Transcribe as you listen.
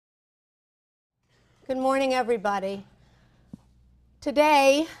Good morning, everybody.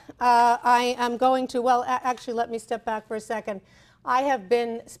 Today, I am going to, well, actually, let me step back for a second. I have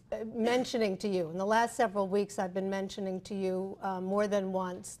been mentioning to you, in the last several weeks, I've been mentioning to you more than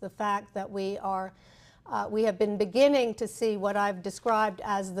once the fact that we have been beginning to see what I've described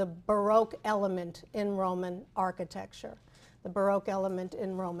as the Baroque element in Roman architecture. The Baroque element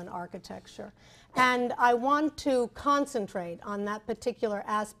in Roman architecture. And I want to concentrate on that particular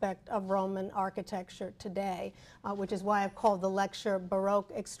aspect of Roman architecture today, which is why I've called the lecture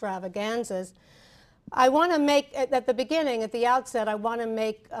Baroque Extravaganzas. I want to make, at the beginning, at the outset, I want to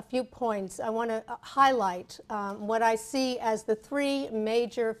make a few points. I want to highlight what I see as the three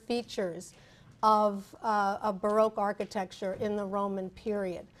major features of Baroque architecture in the Roman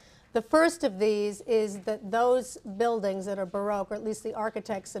period. The first of these is that those buildings that are Baroque, or at least the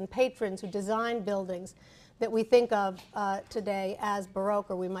architects and patrons who design buildings that we think of today as Baroque,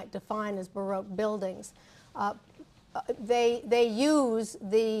 or we might define as Baroque buildings, they use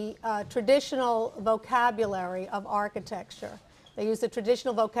the traditional vocabulary of architecture. They use the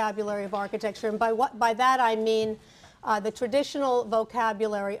traditional vocabulary of architecture, and by that I mean the traditional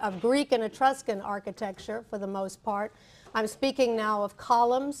vocabulary of Greek and Etruscan architecture for the most part. I'm speaking now of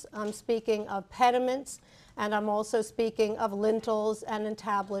columns, I'm speaking of pediments, and I'm also speaking of lintels and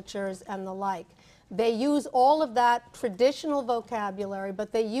entablatures and the like. They use all of that traditional vocabulary,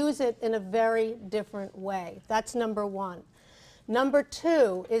 but they use it in a very different way. That's number one. Number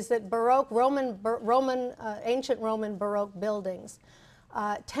two is that Baroque, ancient Roman Baroque buildings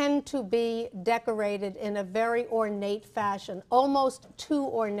tend to be decorated in a very ornate fashion, almost too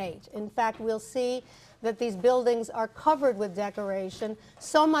ornate. In fact, we'll see that these buildings are covered with decoration,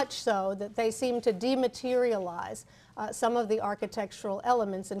 so much so that they seem to dematerialize some of the architectural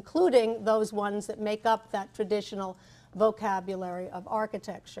elements, including those ones that make up that traditional vocabulary of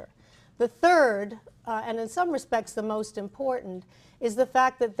architecture. The third, and in some respects the most important, is the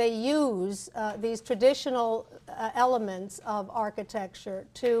fact that they use these traditional elements of architecture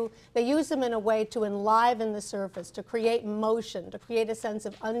they use them in a way to enliven the surface, to create motion, to create a sense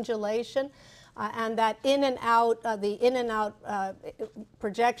of undulation, and that in and out, the in and out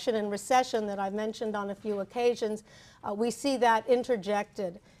projection and recession that I've mentioned on a few occasions, we see that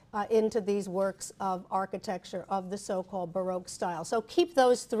interjected into these works of architecture of the so-called Baroque style. So keep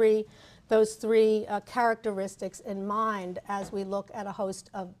those three characteristics in mind as we look at a host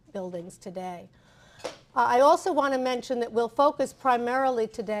of buildings today. I also want to mention that we'll focus primarily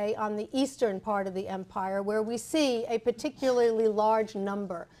today on the eastern part of the empire, where we see a particularly large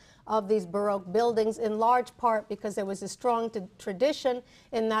number of these Baroque buildings, in large part because there was a strong tradition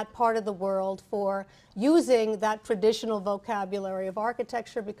in that part of the world for using that traditional vocabulary of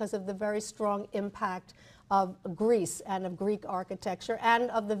architecture because of the very strong impact of Greece and of Greek architecture, and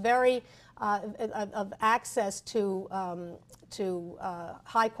of the very of access to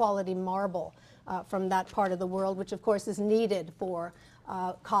high-quality marble from that part of the world, which of course is needed for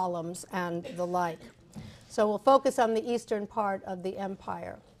columns and the like. So we'll focus on the eastern part of the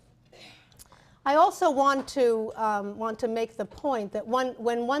empire. I also want to make the point that when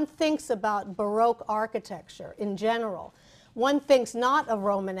one thinks about Baroque architecture in general, one thinks not of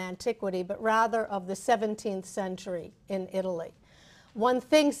Roman antiquity, but rather of the 17th century in Italy. One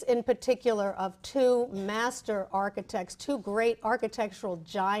thinks in particular of two master architects, two great architectural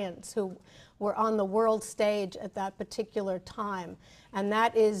giants who were on the world stage at that particular time, and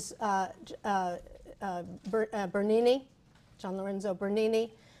that is Bernini, Gian Lorenzo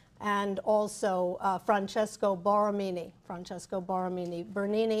Bernini, and also Francesco Borromini,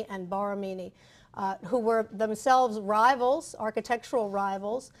 Bernini and Borromini, who were themselves rivals, architectural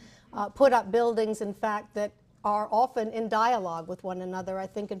rivals, put up buildings, in fact, that are often in dialogue with one another. I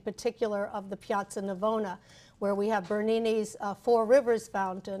think in particular of the Piazza Navona, where we have Bernini's Four Rivers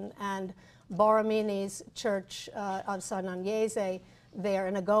fountain and Borromini's Church of San Agnese there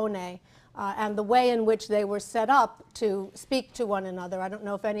in Agone. And the way in which they were set up to speak to one another. I don't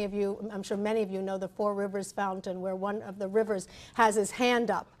know if any of you, I'm sure many of you know the Four Rivers fountain, where one of the rivers has his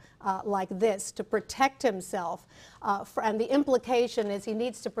hand up like this to protect himself. And the implication is he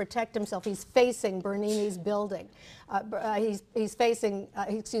needs to protect himself. He's facing Bernini's building. He's facing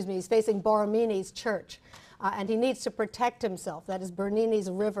Borromini's church. And he needs to protect himself. That is, Bernini's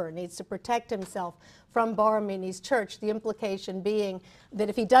river needs to protect himself from Borromini's church, the implication being that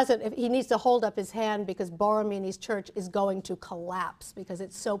if he needs to hold up his hand because Borromini's church is going to collapse because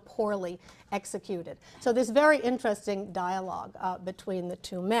it's so poorly executed. So this very interesting dialogue between the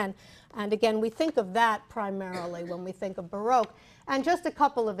two men. And again, we think of that primarily when we think of Baroque. And just a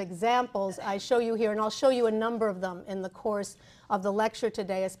couple of examples I show you here, and I'll show you a number of them in the course of the lecture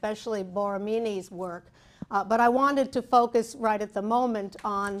today, especially Borromini's work. But I wanted to focus right at the moment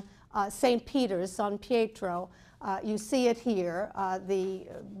on St. Peter's, San Pietro. You see it here.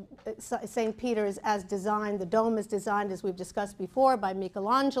 St. Peter's as designed, the dome is designed, as we've discussed before, by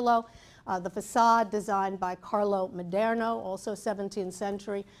Michelangelo. The facade designed by Carlo Maderno, also 17th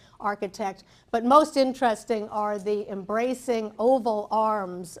century architect. But most interesting are the embracing oval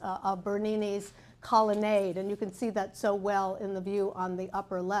arms of Bernini's colonnade. And you can see that so well in the view on the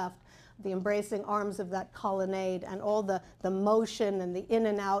upper left. The embracing arms of that colonnade and all the motion and the in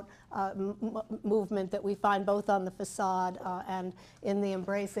and out movement that we find both on the facade and in the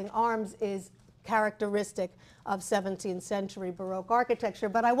embracing arms is characteristic of 17th century Baroque architecture.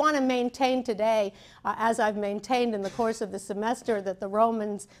 But I want to maintain today, as I've maintained in the course of the semester, that the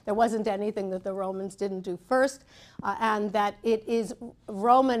Romans, there wasn't anything that the Romans didn't do first, and that it is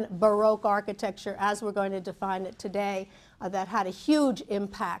Roman Baroque architecture, as we're going to define it today, that had a huge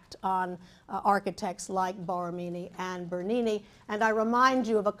impact on architects like Borromini and Bernini. And I remind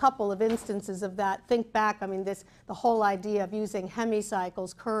you of a couple of instances of that. Think back, I mean, the whole idea of using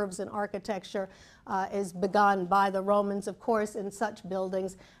hemicycles, curves in architecture is begun by the Romans, of course, in such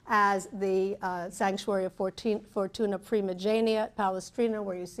buildings as the Sanctuary of Fortuna Primigenia at Palestrina,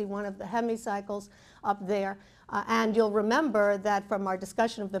 where you see one of the hemicycles up there. And you'll remember that from our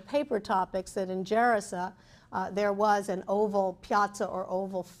discussion of the paper topics that in Gerasa, there was an oval piazza or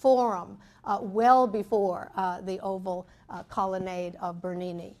oval forum well before the oval colonnade of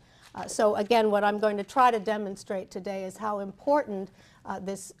Bernini. So again, what I'm going to try to demonstrate today is how important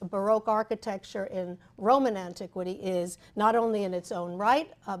this Baroque architecture in Roman antiquity is, not only in its own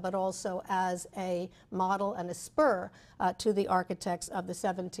right, but also as a model and a spur to the architects of the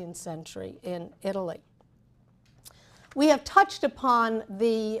 17th century in Italy. We have touched upon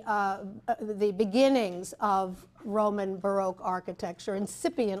the beginnings of Roman Baroque architecture,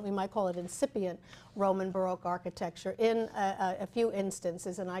 incipient, we might call it incipient Roman Baroque architecture in a few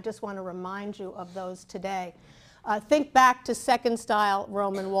instances, and I just want to remind you of those today. Think back to second style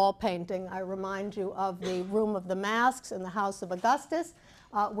Roman wall painting. I remind you of the Room of the Masks in the House of Augustus,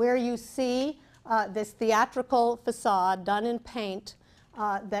 where you see this theatrical facade done in paint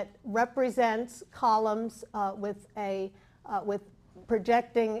that represents columns with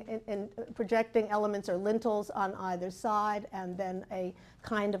projecting elements or lintels on either side, and then a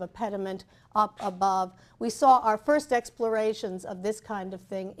kind of a pediment up above. We saw our first explorations of this kind of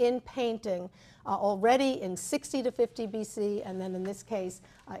thing in painting already in 60 to 50 BC, and then in this case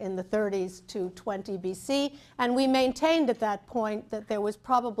in the 30s to 20 BC. And we maintained at that point that there was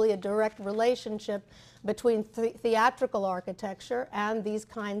probably a direct relationship between theatrical architecture and these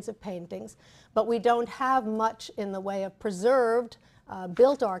kinds of paintings. But we don't have much in the way of preserved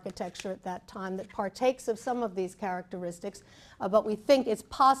built architecture at that time that partakes of some of these characteristics, but we think it's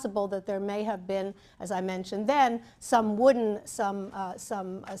possible that there may have been, as I mentioned then, some wooden, some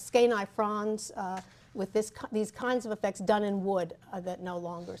skeni fronds with these kinds of effects done in wood that no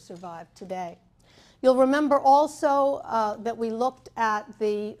longer survive today. You'll remember also that we looked at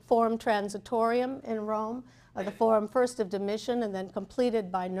the Forum Transitorium in Rome, the Forum first of Domitian and then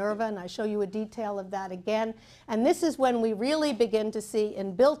completed by Nerva, and I show you a detail of that again. And this is when we really begin to see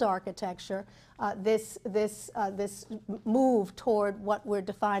in built architecture this move toward what we're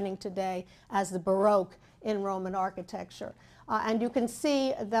defining today as the Baroque in Roman architecture. And you can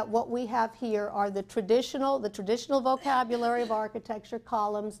see that what we have here are the traditional vocabulary of architecture,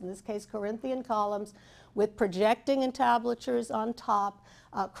 columns, in this case Corinthian columns, with projecting entablatures on top,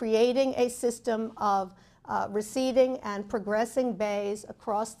 creating a system of receding and progressing bays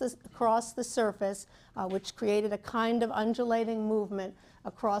across the surface, which created a kind of undulating movement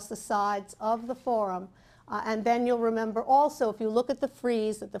across the sides of the forum. And then you'll remember also, if you look at the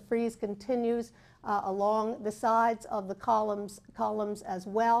frieze, that the frieze continues along the sides of the columns as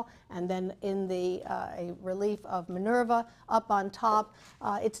well, and then in a relief of Minerva up on top.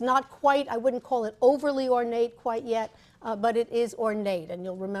 It's not quite, I wouldn't call it overly ornate quite yet, but it is ornate. And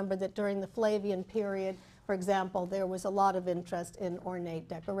you'll remember that during the Flavian period, for example, there was a lot of interest in ornate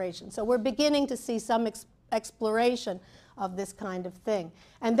decoration. So we're beginning to see some exploration of this kind of thing.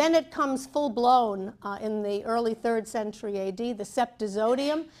 And then it comes full-blown in the early 3rd century AD, the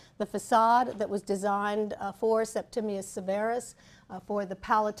Septizodium, the facade that was designed for Septimius Severus,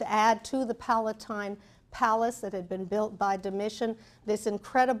 to add to the Palatine palace that had been built by Domitian, this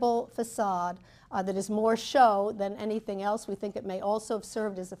incredible facade that is more show than anything else. We think it may also have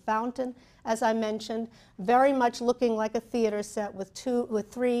served as a fountain, as I mentioned, very much looking like a theater set with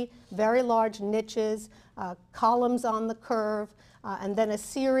three very large niches, columns on the curve, and then a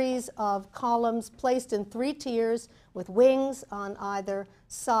series of columns placed in 3 tiers with wings on either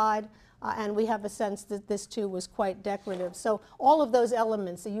side. And we have a sense that this too was quite decorative. So all of those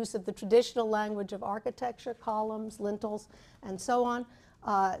elements, the use of the traditional language of architecture, columns, lintels, and so on,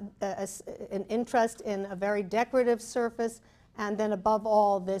 an interest in a very decorative surface, and then above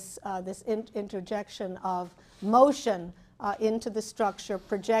all this interjection of motion into the structure,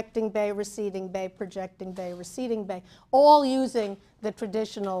 projecting bay, receding bay, projecting bay, receding bay, all using the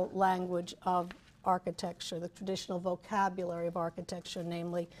traditional language of architecture, the traditional vocabulary of architecture,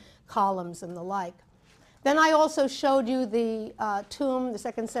 namely columns and the like. Then I also showed you the tomb, the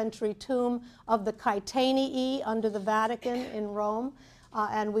 2nd century tomb of the Caetanii under the Vatican in Rome.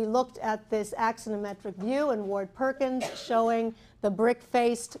 And we looked at this axonometric view in Ward Perkins showing the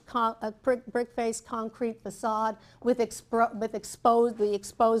brick-faced concrete facade with the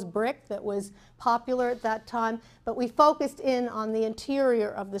exposed brick that was popular at that time. But we focused in on the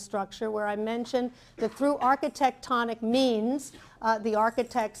interior of the structure, where I mentioned that through architectonic means, the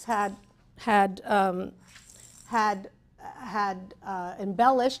architects had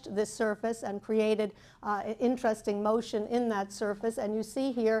embellished this surface and created interesting motion in that surface. And you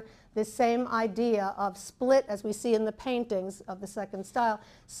see here this same idea of split, as we see in the paintings of the second style.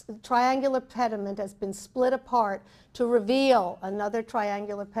 Triangular pediment has been split apart to reveal another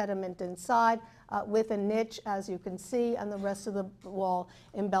triangular pediment inside with a niche, as you can see, and the rest of the wall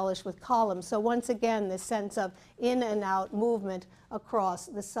embellished with columns. So once again, this sense of in and out movement across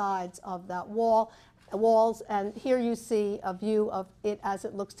the sides of that walls, and here you see a view of it as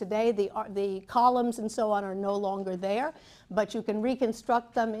it looks today. The columns and so on are no longer there, but you can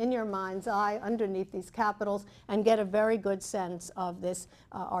reconstruct them in your mind's eye underneath these capitals and get a very good sense of this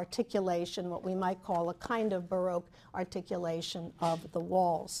articulation, what we might call a kind of Baroque articulation of the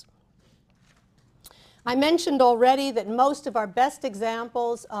walls. I mentioned already that most of our best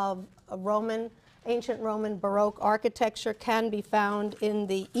examples of ancient Roman Baroque architecture can be found in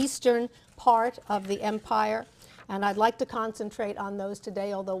the eastern part of the empire, and I'd like to concentrate on those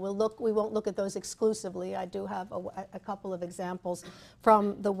today, although we won't look at those exclusively. I do have a couple of examples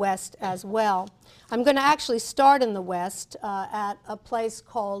from the west as well. I'm going to actually start in the west at a place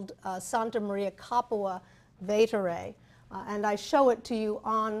called Santa Maria Capua Vetere, and I show it to you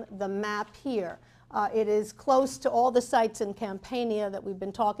on the map here. It is close to all the sites in Campania that we've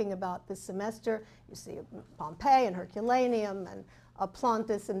been talking about this semester. You see Pompeii and Herculaneum and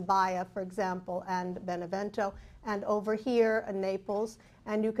Plantis and Baia, for example, and Benevento, and over here Naples.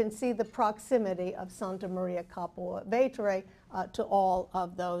 And you can see the proximity of Santa Maria Capua Vetere to all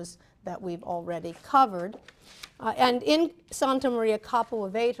of those that we've already covered. And in Santa Maria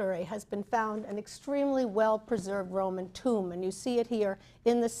Capua Vetere has been found an extremely well-preserved Roman tomb, and you see it here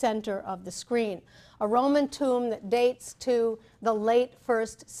in the center of the screen. A Roman tomb that dates to the late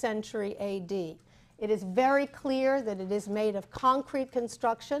 1st century AD. It is very clear that it is made of concrete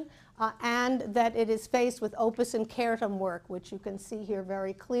construction and that it is faced with opus incertum work, which you can see here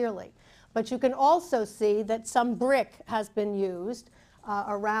very clearly. But you can also see that some brick has been used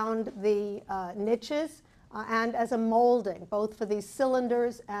around the niches and as a molding, both for these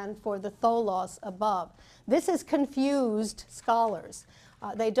cylinders and for the tholos above. This has confused scholars.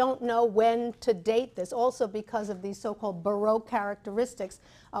 They don't know when to date this, also because of these so-called Baroque characteristics,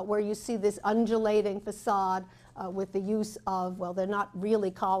 where you see this undulating facade with the use of, well, they're not really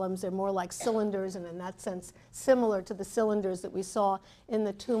columns, they're more like cylinders, and in that sense similar to the cylinders that we saw in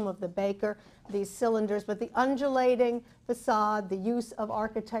the tomb of the baker, these cylinders. But the undulating facade, the use of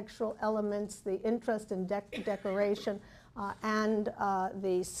architectural elements, the interest in decoration, and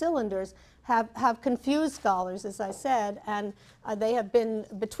the cylinders have confused scholars, as I said, and they have been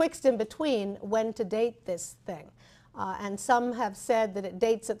betwixt and between when to date this thing. And some have said that it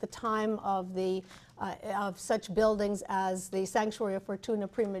dates at the time of such buildings as the Sanctuary of Fortuna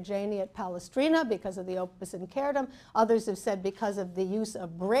Primigenia at Palestrina because of the opus incertum. Others have said because of the use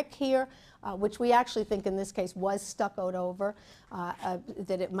of brick here, which we actually think in this case was stuccoed over.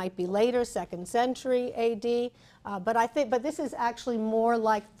 that it might be later, 2nd century AD. But this is actually more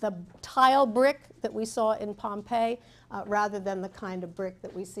like the tile brick that we saw in Pompeii rather than the kind of brick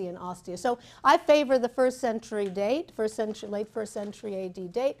that we see in Ostia. So I favor the 1st century date, late 1st century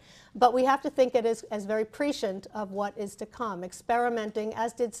AD date, but we have to think it as very prescient of what is to come, experimenting,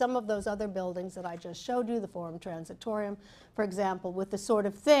 as did some of those other buildings that I just showed you, the Forum Transitorium, for example, with the sort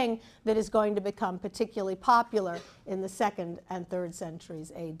of thing that is going to become particularly popular in the 2nd and 3rd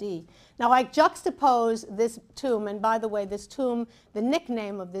centuries AD. Now I juxtapose this tomb, and by the way, this tomb, the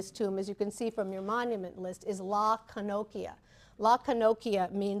nickname of this tomb, as you can see from your monument list, is La Canokia. La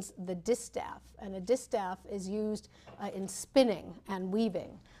Canokia means the distaff, and a distaff is used in spinning and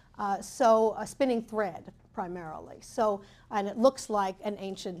weaving. Spinning thread primarily. And it looks like an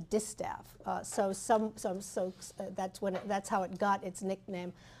ancient distaff. That's how it got its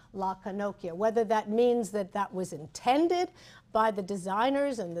nickname, La Canokia. Whether that means that that was intended by the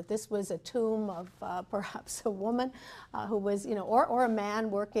designers and that this was a tomb of perhaps a woman who was, or a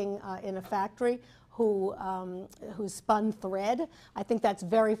man working in a factory who spun thread. I think that's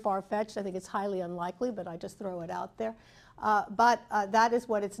very far-fetched. I think it's highly unlikely, but I just throw it out there. That is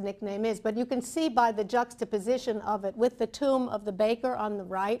what its nickname is. But you can see by the juxtaposition of it with the tomb of the baker on the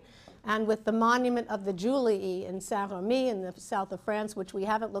right and with the monument of the Julii in Saint-Remy in the south of France, which we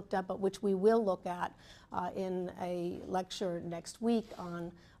haven't looked at, but which we will look at in a lecture next week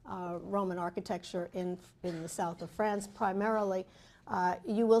on Roman architecture in the south of France primarily,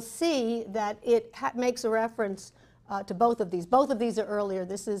 you will see that it makes a reference to both of these. Both of these are earlier.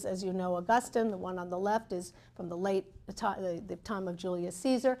 This is, as you know, Augustan. The one on the left is from the time of Julius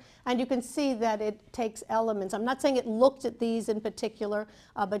Caesar. And you can see that it takes elements. I'm not saying it looked at these in particular,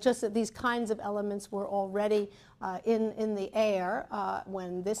 but just that these kinds of elements were already in the air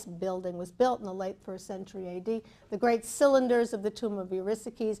when this building was built in the late 1st century AD. The great cylinders of the tomb of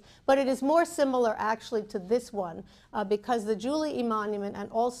Eurysakes. But it is more similar actually to this one because the Julii monument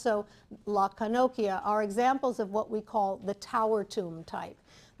and also La Canokia are examples of what we call the tower tomb type.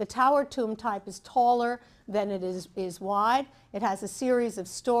 The tower tomb type is taller than it is wide. It has a series of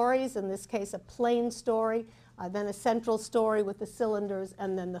stories, in this case a plain story, then a central story with the cylinders,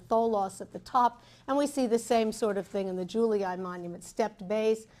 and then the tholos at the top. And we see the same sort of thing in the Julii monument, stepped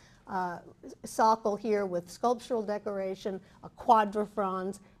base, socle here with sculptural decoration, a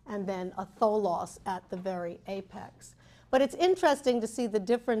quadrifrons, and then a tholos at the very apex. But it's interesting to see the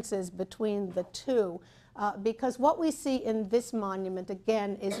differences between the two. Because what we see in this monument,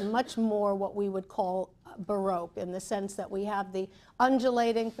 again, is much more what we would call Baroque, in the sense that we have the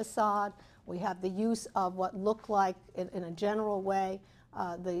undulating facade, we have the use of what look like, in a general way,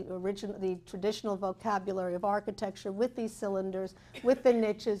 the traditional vocabulary of architecture with these cylinders, with the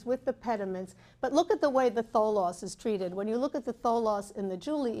niches, with the pediments. But look at the way the tholos is treated. When you look at the tholos in the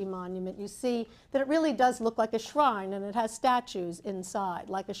Julii monument, you see that it really does look like a shrine, and it has statues inside,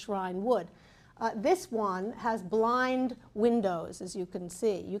 like a shrine would. This one has blind windows, as you can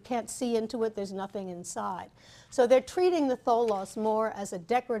see. You can't see into it. There's nothing inside. So they're treating the tholos more as a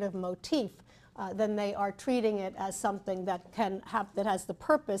decorative motif than they are treating it as something that has the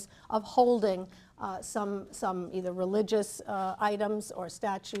purpose of holding some either religious items or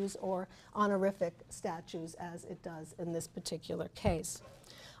statues or honorific statues, as it does in this particular case.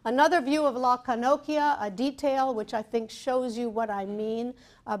 Another view of La Canokia, a detail which I think shows you what I mean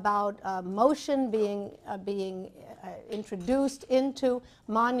about motion being introduced into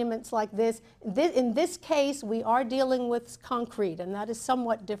monuments like this. In this case, we are dealing with concrete, and that is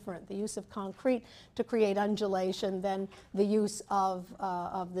somewhat different, the use of concrete to create undulation than the use of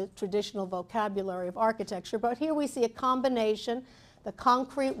the traditional vocabulary of architecture. But here we see a combination, the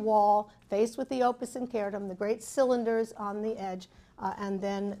concrete wall faced with the opus incertum, the great cylinders on the edge, and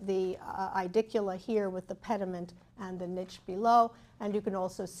then the idicula here with the pediment and the niche below. And you can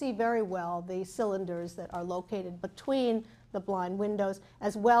also see very well the cylinders that are located between the blind windows,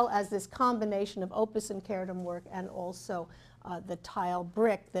 as well as this combination of opus incertum work and also the tile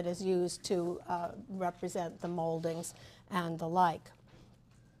brick that is used to represent the moldings and the like.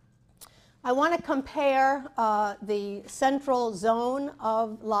 I want to compare the central zone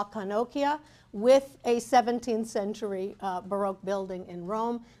of La Canokia with a 17th century Baroque building in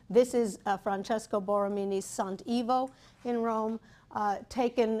Rome. This is Francesco Borromini's Sant Ivo in Rome,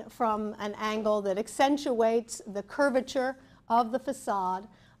 taken from an angle that accentuates the curvature of the facade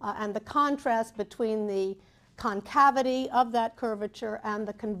and the contrast between the concavity of that curvature and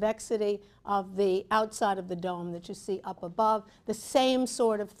the convexity of the outside of the dome that you see up above. The same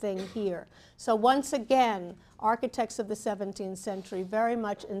sort of thing here. So once again, architects of the 17th century very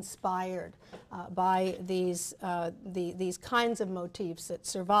much inspired by these kinds of motifs that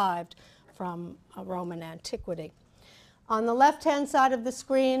survived from Roman antiquity. On the left-hand side of the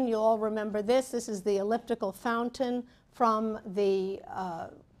screen, you all remember this. This is the elliptical fountain from the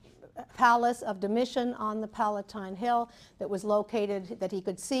palace of Domitian on the Palatine Hill that was located, that he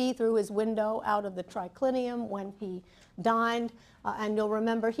could see through his window out of the triclinium when he dined. And you'll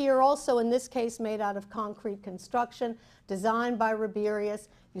remember here also, in this case, made out of concrete construction, designed by Rabirius.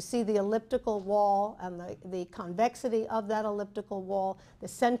 You see the elliptical wall and the convexity of that elliptical wall. The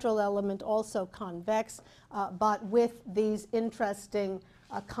central element also convex, but with these interesting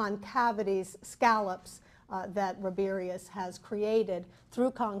concavities, scallops, that Rabirius has created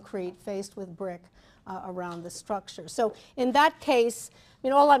through concrete faced with brick around the structure. So in that case,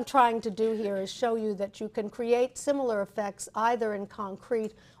 all I'm trying to do here is show you that you can create similar effects either in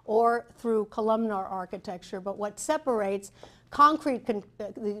concrete or through columnar architecture, but what separates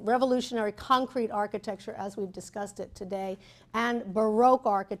the revolutionary concrete architecture as we've discussed it today and Baroque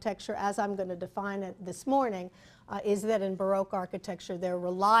architecture as I'm going to define it this morning is that in Baroque architecture they're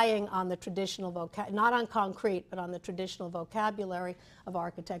relying on the traditional not on concrete, but on the traditional vocabulary of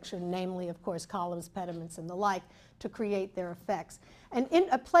architecture, namely, of course, columns, pediments, and the like, to create their effects. And in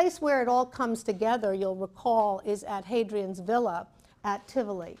a place where it all comes together, you'll recall, is at Hadrian's Villa at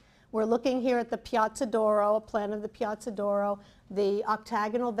Tivoli. We're looking here at the Piazza d'Oro, a plan of the Piazza d'Oro, the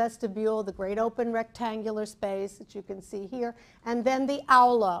octagonal vestibule, the great open rectangular space that you can see here, and then the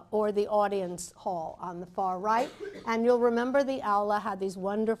aula, or the audience hall, on the far right. And you'll remember the aula had these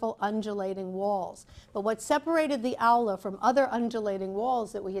wonderful undulating walls. But what separated the aula from other undulating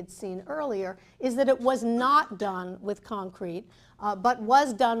walls that we had seen earlier is that it was not done with concrete, but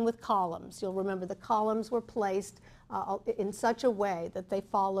was done with columns. You'll remember the columns were placed in such a way that they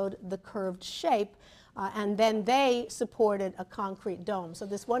followed the curved shape, and then they supported a concrete dome. So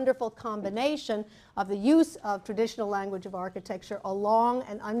this wonderful combination of the use of traditional language of architecture along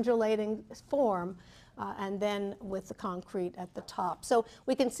an undulating form, and then with the concrete at the top. So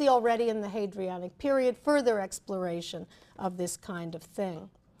we can see already in the Hadrianic period further exploration of this kind of thing.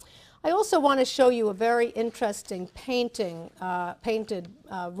 I also want to show you a very interesting painted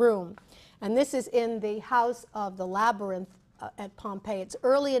room. And this is in the House of the Labyrinth at Pompeii. It's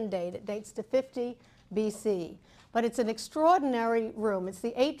early in date. It dates to 50 BC. But it's an extraordinary room. It's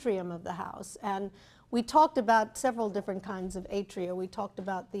the atrium of the house. And we talked about several different kinds of atria. We talked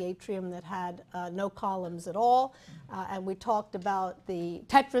about the atrium that had no columns at all. And we talked about the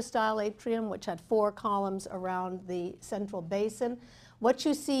Petra-style atrium, which had 4 columns around the central basin. What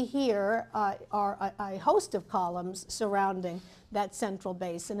you see here are a host of columns surrounding that central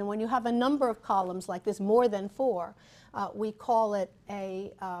basin. And when you have a number of columns like this, more than 4, we call it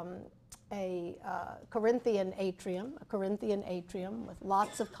a Corinthian atrium with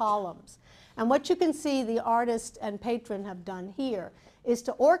lots of columns. And what you can see the artist and patron have done here is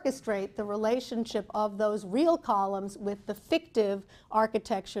to orchestrate the relationship of those real columns with the fictive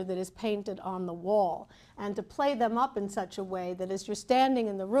architecture that is painted on the wall, and to play them up in such a way that as you're standing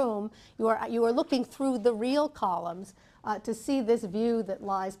in the room, you are looking through the real columns to see this view that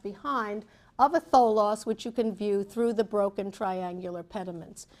lies behind of a tholos, which you can view through the broken triangular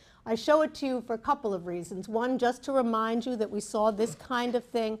pediments. I show it to you for a couple of reasons. One, just to remind you that we saw this kind of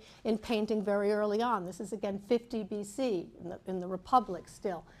thing in painting very early on. This is again 50 BC in the Republic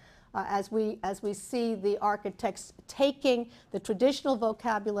still. As we see the architects taking the traditional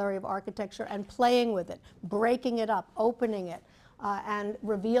vocabulary of architecture and playing with it, breaking it up, opening it, and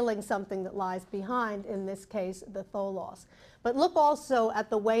revealing something that lies behind, in this case, the tholos. But look also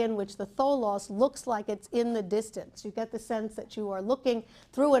at the way in which the tholos looks like it's in the distance. You get the sense that you are looking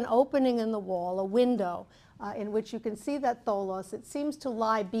through an opening in the wall, a window, in which you can see that tholos. It seems to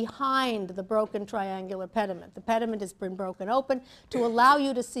lie behind the broken triangular pediment. The pediment has been broken open to allow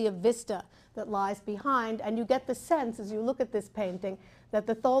you to see a vista that lies behind, and you get the sense, as you look at this painting, that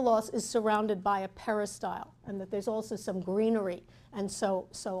the tholos is surrounded by a peristyle, and that there's also some greenery and so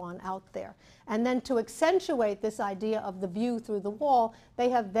on out there. And then to accentuate this idea of the view through the wall, they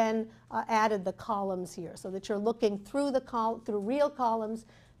have then added the columns here, so that you're looking through through real columns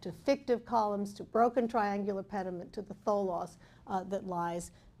to fictive columns to broken triangular pediment to the tholos that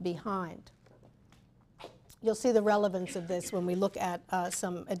lies behind. You'll see the relevance of this when we look at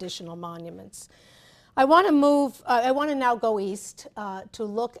some additional monuments. I want to now go east to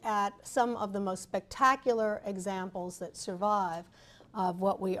look at some of the most spectacular examples that survive of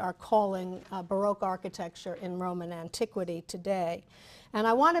what we are calling Baroque architecture in Roman antiquity today. And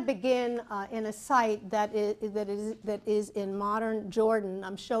I want to begin in a site that is in modern Jordan.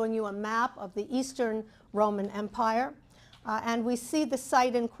 I'm showing you a map of the Eastern Roman Empire. And we see the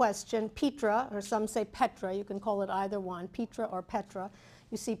site in question, Petra, or some say Petra. You can call it either one, Petra or Petra.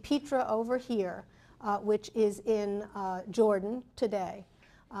 You see Petra over here, which is in Jordan today.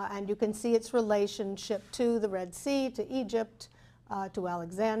 And you can see its relationship to the Red Sea, to Egypt, to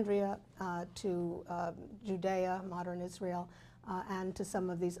Alexandria, to Judea, modern Israel, and to some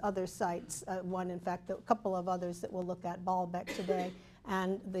of these other sites. One, in fact, a couple of others that we'll look at, Baalbek today,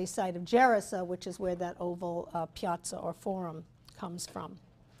 and the site of Gerasa, which is where that oval piazza or forum comes from.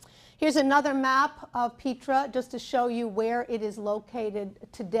 Here's another map of Petra, just to show you where it is located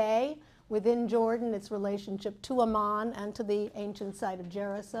today within Jordan, its relationship to Amman and to the ancient site of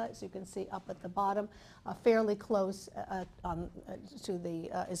Gerasa, as you can see up at the bottom, fairly close to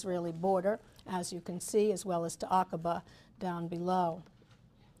the Israeli border, as you can see, as well as to Aqaba down below.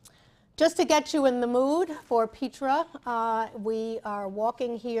 Just to get you in the mood for Petra, we are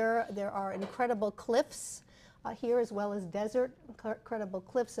walking here. There are incredible cliffs here, as well as desert, incredible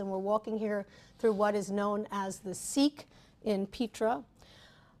cliffs, and we're walking here through what is known as the Seek in Petra.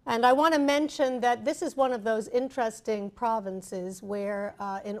 And I want to mention that this is one of those interesting provinces where,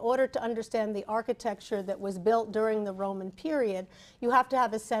 in order to understand the architecture that was built during the Roman period, you have to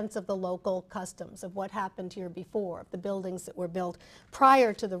have a sense of the local customs, of what happened here before, of the buildings that were built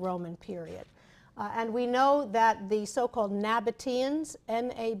prior to the Roman period. And we know that the so-called Nabateans,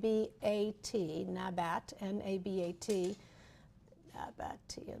 N-A-B-A-T, Nabat, N-A-B-A-T,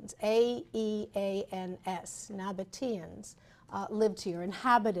 Nabateans, A-E-A-N-S, Nabateans, lived here,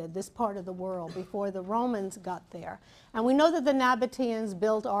 inhabited this part of the world before the Romans got there. And we know that the Nabateans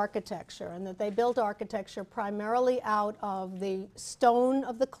built architecture, and that they built architecture primarily out of the stone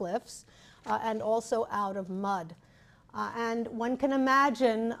of the cliffs and also out of mud. And one can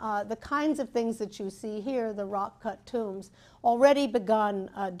imagine the kinds of things that you see here, the rock-cut tombs, already begun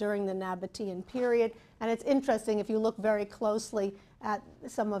during the Nabatean period. And it's interesting, if you look very closely at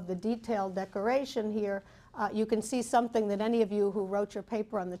some of the detailed decoration here, you can see something that any of you who wrote your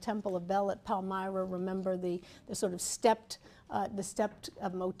paper on the Temple of Bel at Palmyra remember, the sort of stepped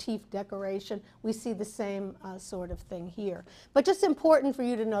motif decoration. We see the same sort of thing here. But just important for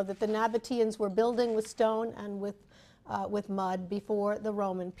you to know that the Nabateans were building with stone and with mud before the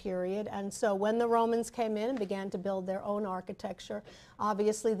Roman period. And so when the Romans came in and began to build their own architecture,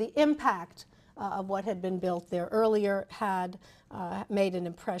 obviously the impact of what had been built there earlier had made an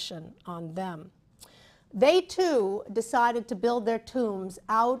impression on them. They too decided to build their tombs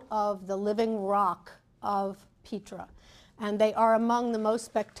out of the living rock of Petra. And they are among the most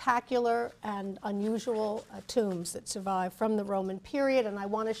spectacular and unusual tombs that survive from the Roman period. And I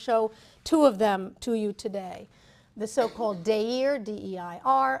want to show two of them to you today. The so-called Deir,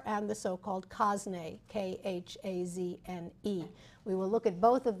 D-E-I-R, and the so-called Khazne, K-H-A-Z-N-E. We will look at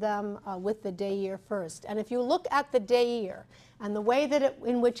both of them with the Deir first. And if you look at the Deir and the way that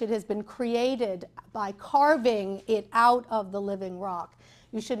in which it has been created by carving it out of the living rock,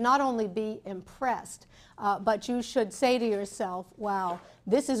 you should not only be impressed, but you should say to yourself, wow,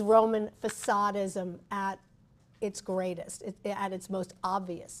 this is Roman facadism at its greatest, at its most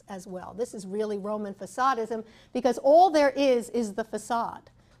obvious as well. This is really Roman facadism, because all there is the facade.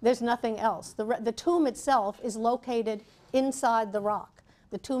 There's nothing else. The tomb itself is located inside the rock.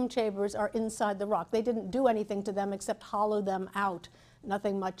 The tomb chambers are inside the rock. They didn't do anything to them except hollow them out.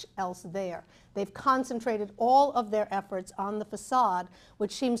 Nothing much else there. They've concentrated all of their efforts on the facade,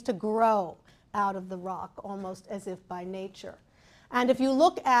 which seems to grow out of the rock, almost as if by nature. And if you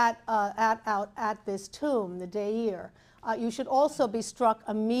look at this tomb, the Deir, you should also be struck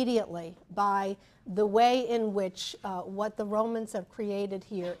immediately by the way in which what the Romans have created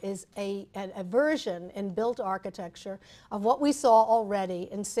here is a version in built architecture of what we saw already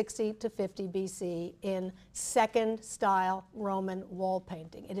in 60 to 50 BC in second style Roman wall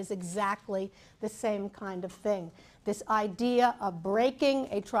painting. It is exactly the same kind of thing. This idea of breaking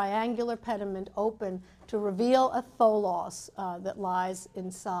a triangular pediment open to reveal a tholos that lies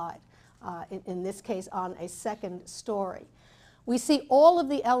inside, in this case on a second story. We see all of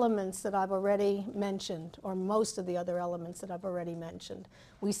the elements that I've already mentioned, or most of the other elements that I've already mentioned.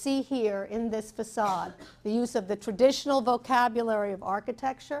 We see here in this facade the use of the traditional vocabulary of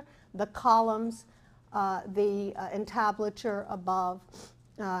architecture, the columns, the entablature above,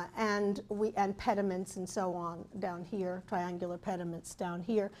 and pediments and so on down here, triangular pediments down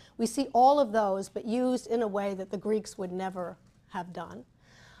here. We see all of those, but used in a way that the Greeks would never have done.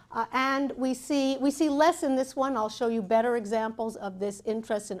 And we see less in this one. I'll show you better examples of this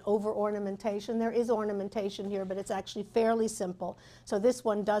interest in over-ornamentation. There is ornamentation here, but it's actually fairly simple. So this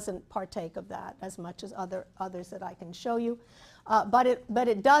one doesn't partake of that as much as others that I can show you. But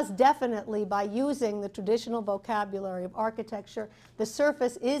it does definitely, by using the traditional vocabulary of architecture, the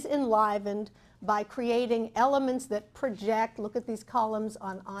surface is enlivened by creating elements that project. Look at these columns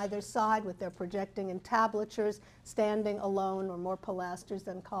on either side with their projecting entablatures, standing alone, or more pilasters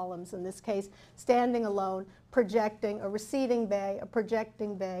than columns in this case, standing alone, projecting a receding bay, a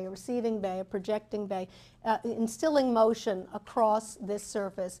projecting bay, a receding bay, a projecting bay, instilling motion across this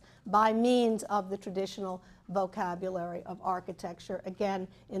surface by means of the traditional vocabulary of architecture, again,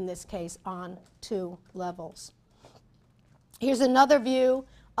 in this case, on 2 levels. Here's another view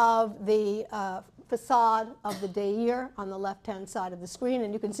of the facade of the Deir on the left-hand side of the screen,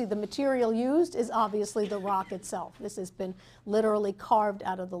 and you can see the material used is obviously the rock itself. This has been literally carved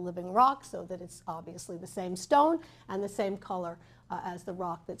out of the living rock, so that it's obviously the same stone and the same color as the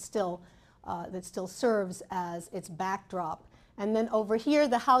rock that still serves as its backdrop. And then over here,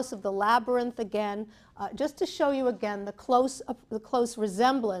 the House of the Labyrinth again, just to show you again the close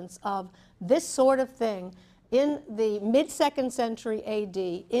resemblance of this sort of thing in the mid-2nd century AD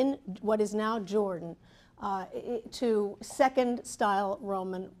in what is now Jordan to second-style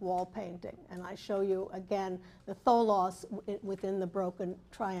Roman wall painting. And I show you again the tholos within the broken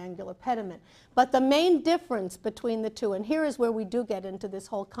triangular pediment. But the main difference between the two, and here is where we do get into this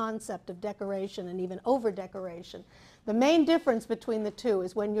whole concept of decoration and even over-decoration. The main difference between the two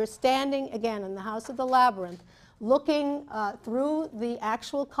is when you're standing, again, in the House of the Labyrinth, looking through the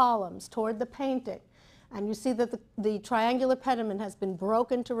actual columns toward the painting, and you see that the triangular pediment has been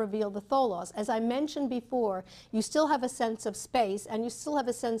broken to reveal the tholos. As I mentioned before, you still have a sense of space and you still have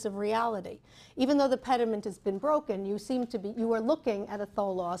a sense of reality. Even though the pediment has been broken, you are looking at a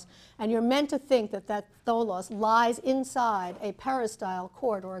tholos, and you're meant to think that that tholos lies inside a peristyle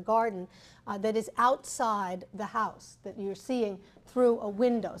court or a garden that is outside the house, that you're seeing through a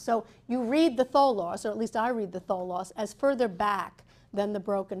window. So you read the tholos, or at least I read the tholos, as further back than the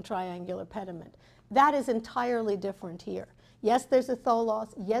broken triangular pediment. That is entirely different here. Yes, there's a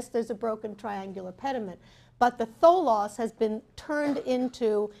tholos. Yes, there's a broken triangular pediment. But the tholos has been turned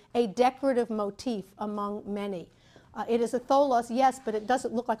into a decorative motif among many. It is a tholos, yes, but it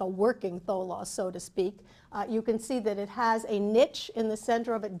doesn't look like a working tholos, so to speak. You can see that it has a niche in the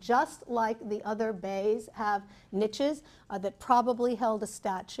center of it, just like the other bays have niches that probably held a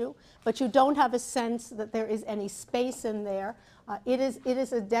statue. But you don't have a sense that there is any space in there. It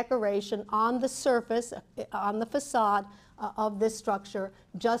is a decoration on the surface, on the facade of this structure,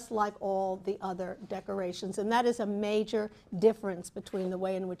 just like all the other decorations. And that is a major difference between the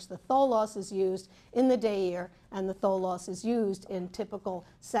way in which the tholos is used in the Deir and the tholos is used in typical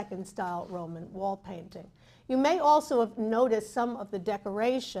second-style Roman wall painting. You may also have noticed some of the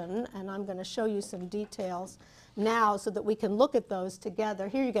decoration, and I'm going to show you some details now so that we can look at those together.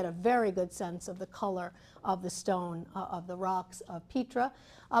 Here you get a very good sense of the color of the stone, of the rocks of Petra.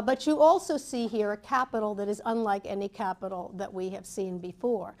 But you also see here a capital that is unlike any capital that we have seen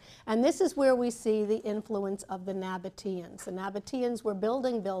before. And this is where we see the influence of the Nabateans. The Nabateans were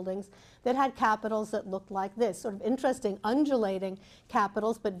building buildings that had capitals that looked like this, sort of interesting, undulating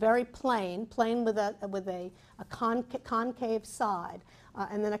capitals, but very plain with a concave side.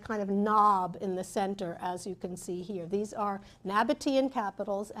 And then a kind of knob in the center, as you can see here. These are Nabatean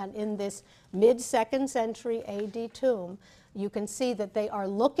capitals, and in this mid-2nd century AD tomb, you can see that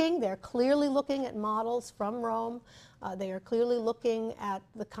they're clearly looking at models from Rome. They are clearly looking at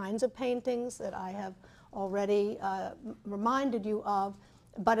the kinds of paintings that I have already reminded you of.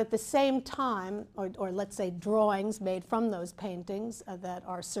 But at the same time, or let's say drawings made from those paintings that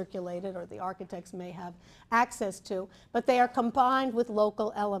are circulated or the architects may have access to, but they are combined with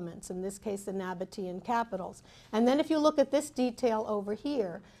local elements, in this case the Nabatean capitals. And then if you look at this detail over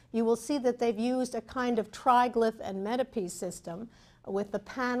here, you will see that they've used a kind of triglyph and metapiece system with the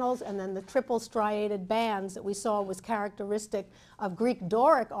panels and then the triple striated bands that we saw was characteristic of Greek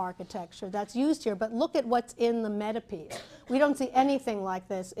Doric architecture that's used here. But look at what's in the metapiece. We don't see anything like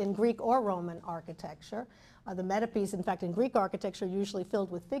this in Greek or Roman architecture. The metapiece, in fact, in Greek architecture, usually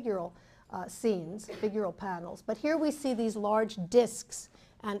filled with figural scenes, figural panels. But here we see these large discs,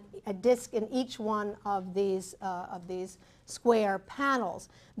 and a disc in each one of these square panels.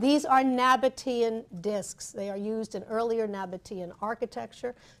 These are Nabatean discs. They are used in earlier Nabatean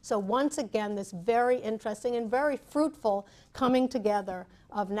architecture. So once again, this very interesting and very fruitful coming together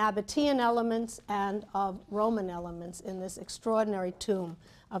of Nabatean elements and of Roman elements in this extraordinary tomb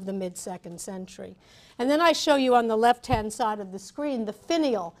of the mid-2nd century. And then I show you on the left-hand side of the screen the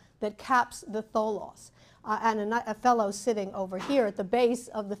finial that caps the tholos. And a fellow sitting over here at the base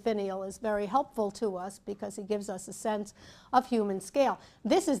of the finial is very helpful to us because he gives us a sense of human scale.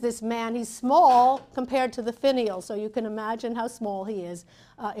 This is this man. He's small compared to the finial, so you can imagine how small he is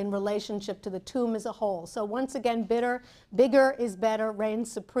in relationship to the tomb as a whole. So once again, bigger is better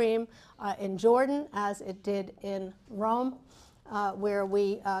reigns supreme in Jordan as it did in Rome. Where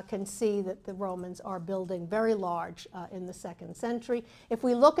we can see that the Romans are building very large in the 2nd century. If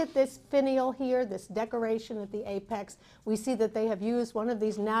we look at this finial here, this decoration at the apex, we see that they have used one of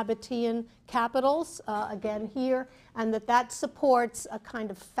these Nabatean capitals, again here, and that supports a kind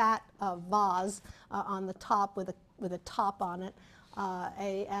of fat vase on the top with a top on it.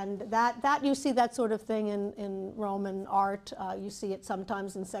 And that you see that sort of thing in Roman art. You see it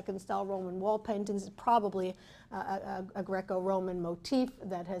sometimes in second-style Roman wall paintings. It's probably a Greco-Roman motif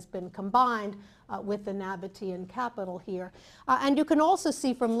that has been combined with the Nabatean capital here. And you can also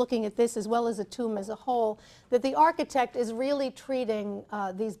see from looking at this, as well as the tomb as a whole, that the architect is really treating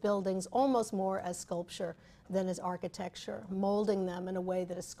these buildings almost more as sculpture than as architecture, molding them in a way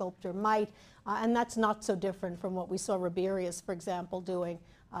that a sculptor might. And that's not so different from what we saw Rabirius, for example, doing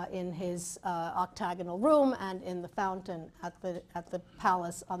in his octagonal room and in the fountain at the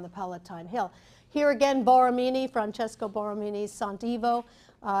palace on the Palatine Hill. Here again, Borromini, Francesco Borromini's Sant'Ivo,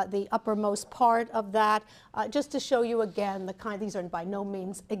 the uppermost part of that, just to show you again the kind. These are by no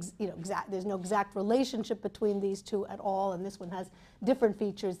means exact. There's no exact relationship between these two at all, and this one has different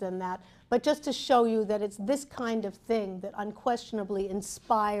features than that. But just to show you that it's this kind of thing that unquestionably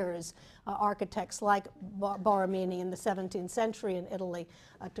inspires architects like Borromini in the 17th century in Italy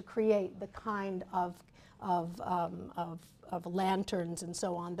to create the kind of lanterns and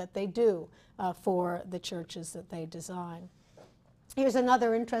so on that they do for the churches that they design. Here's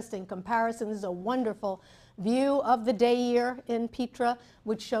another interesting comparison. This is a wonderful view of the day year in Petra,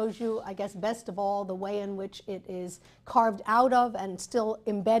 which shows you, I guess, best of all, the way in which it is carved out of and still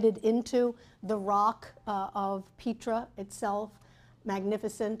embedded into the rock of Petra itself.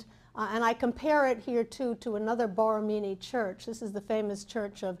 Magnificent. And I compare it here, too, to another Borromini church. This is the famous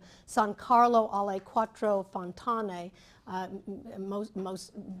church of San Carlo alle Quattro Fontane,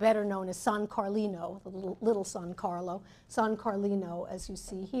 most better known as San Carlino, the little San Carlo, San Carlino, as you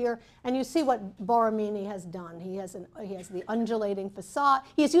see here. And you see what Borromini has done. He has the undulating facade.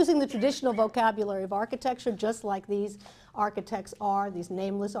 He is using the traditional vocabulary of architecture, just like these architects are, these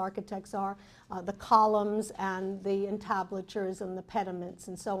nameless architects are, the columns and the entablatures and the pediments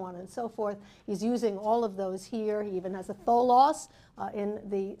and so on and so forth. He's using all of those here. He even has a tholos in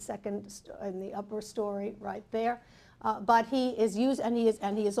the upper story right there. But he is used, and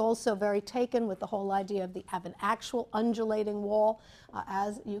he is also very taken with the whole idea of an actual undulating wall,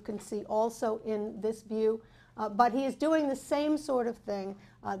 as you can see also in this view. But he is doing the same sort of thing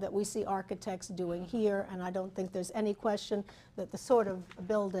that we see architects doing here, and I don't think there's any question that the sort of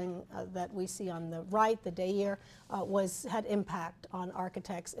building that we see on the right, the day year, had impact on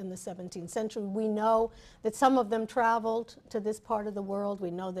architects in the 17th century. We know that some of them traveled to this part of the world.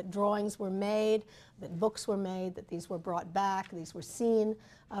 We know that drawings were made, that books were made, that these were brought back, these were seen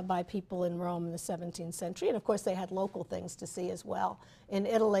by people in Rome in the 17th century. And of course, they had local things to see as well in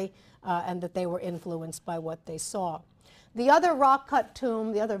Italy, and that they were influenced by what they saw. The other rock-cut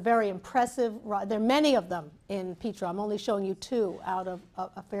tomb, the other very impressive, there are many of them in Petra. I'm only showing you two out of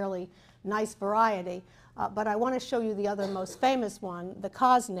a fairly nice variety. But I want to show you the other most famous one, the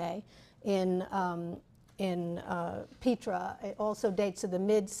Cosne in Petra. It also dates to the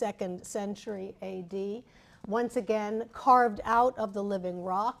mid-2nd century AD. Once again, carved out of the living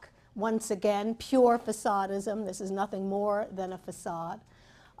rock. Once again, pure facadism. This is nothing more than a facade.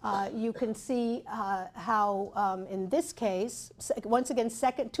 You can see how, in this case, once again,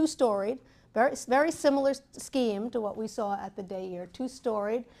 two-storied, very similar scheme to what we saw at the day year,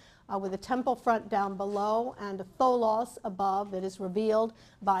 two-storied, with a temple front down below and a tholos above that is revealed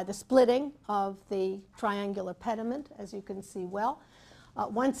by the splitting of the triangular pediment, as you can see well.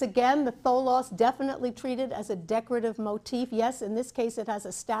 Once again, the tholos definitely treated as a decorative motif. Yes, in this case, it has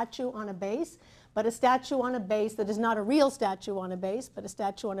a statue on a base, but a statue on a base that is not a real statue on a base, but a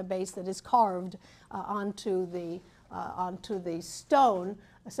statue on a base that is carved onto the onto the stone.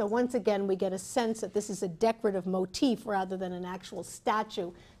 So once again, we get a sense that this is a decorative motif rather than an actual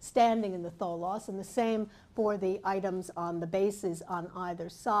statue standing in the tholos, and the same for the items on the bases on either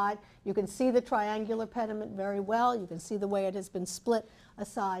side. You can see the triangular pediment very well. You can see the way it has been split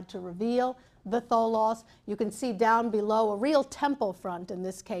aside to reveal the tholos. You can see down below a real temple front in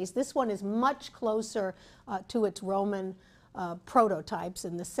this case. This one is much closer to its Roman prototypes,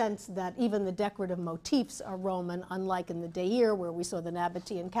 in the sense that even the decorative motifs are Roman, unlike in the Deir where we saw the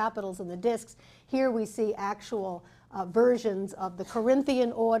Nabatean capitals and the discs. Here we see actual versions of the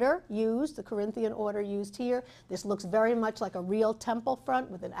Corinthian order used, here. This looks very much like a real temple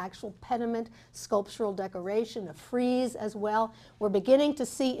front with an actual pediment, sculptural decoration, a frieze as well. We're beginning to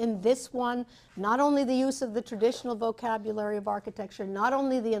see in this one not only the use of the traditional vocabulary of architecture, not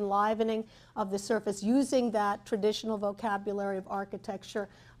only the enlivening of the surface using that traditional vocabulary of architecture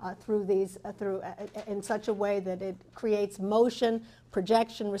in such a way that it creates motion,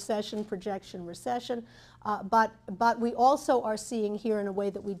 projection, recession, but we also are seeing here, in a way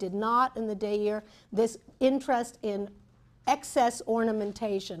that we did not in the Deir, this interest in excess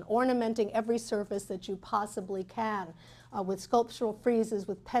ornamentation, ornamenting every surface that you possibly can, with sculptural friezes,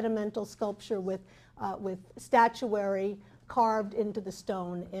 with pedimental sculpture, with statuary carved into the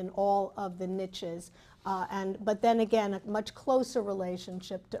stone in all of the niches. But then again, a much closer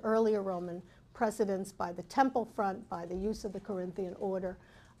relationship to earlier Roman precedents by the temple front, by the use of the Corinthian order.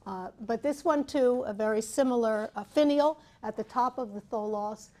 But this one too, a very similar finial at the top of the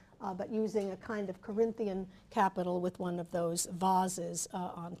tholos, but using a kind of Corinthian capital with one of those vases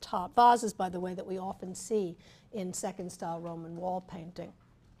on top. Vases, by the way, that we often see in second-style Roman wall painting.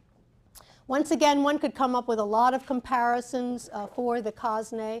 Once again, one could come up with a lot of comparisons for the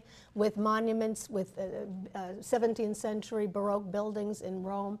Cosne with monuments, with 17th century Baroque buildings in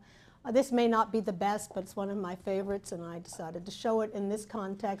Rome. This may not be the best, but it's one of my favorites, and I decided to show it in this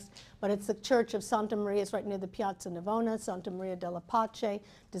context. But it's the Church of Santa Maria. It's right near the Piazza Navona, Santa Maria della Pace,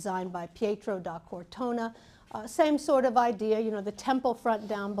 designed by Pietro da Cortona. Same sort of idea, you know, the temple front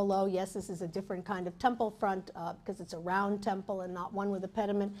down below. Yes, this is a different kind of temple front because it's a round temple and not one with a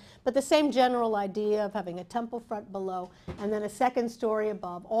pediment. But the same general idea of having a temple front below and then a second story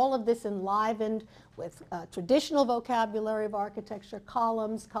above. All of this enlivened with traditional vocabulary of architecture,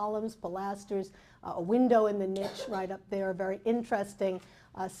 columns, pilasters, a window in the niche right up there, a very interesting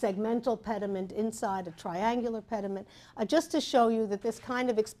segmental pediment inside a triangular pediment, just to show you that this kind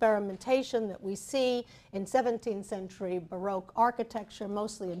of experimentation that we see in 17th century Baroque architecture,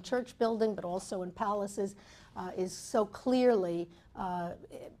 mostly in church building but also in palaces, is so clearly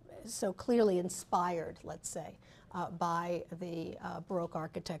inspired, let's say, by the Baroque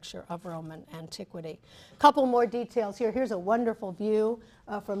architecture of Roman antiquity. A couple more details here. Here's a wonderful view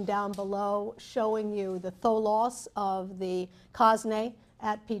from down below showing you the tholos of the Cosne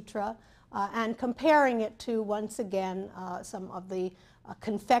at Petra, and comparing it to, once again, some of the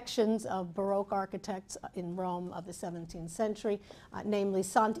confections of Baroque architects in Rome of the 17th century, namely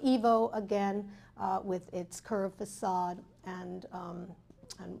Sant'Ivo again, with its curved facade and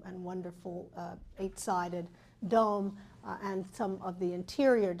wonderful eight-sided dome, and some of the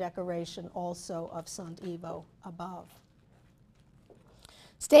interior decoration also of Sant'Ivo above.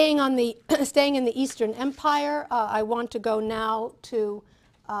 Staying in the Eastern Empire, I want to go now to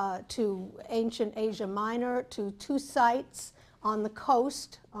ancient Asia Minor, to two sites on the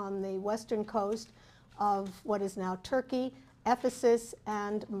coast, on the western coast of what is now Turkey, Ephesus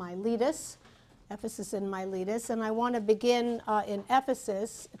and Miletus. And I want to begin in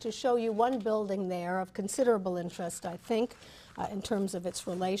Ephesus to show you one building there of considerable interest, I think, in terms of its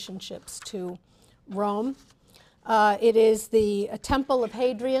relationships to Rome. It is the Temple of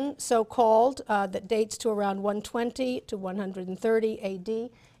Hadrian, so-called, that dates to around 120 to 130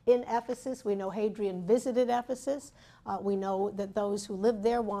 AD. In Ephesus, we know Hadrian visited Ephesus. We know that those who lived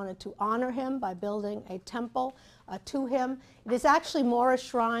there wanted to honor him by building a temple to him. It is actually more a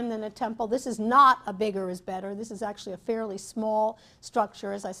shrine than a temple. This is not a bigger is better. This is actually a fairly small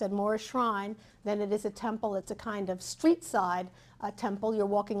structure, as I said, more a shrine than it is a temple. It's a kind of street side temple. You're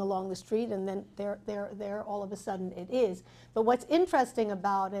walking along the street and then there all of a sudden it is. But what's interesting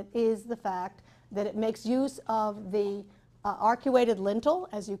about it is the fact that it makes use of the arcuated lintel,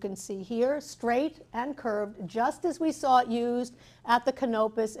 as you can see here, straight and curved, just as we saw it used at the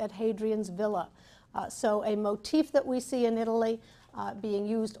Canopus at Hadrian's villa. So a motif that we see in Italy being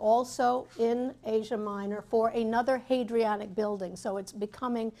used also in Asia Minor for another Hadrianic building. So it's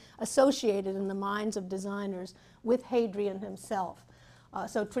becoming associated in the minds of designers with Hadrian himself.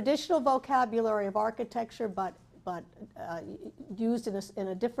 So traditional vocabulary of architecture, but used in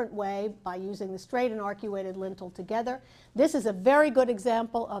a different way by using the straight and arcuated lintel together. This is a very good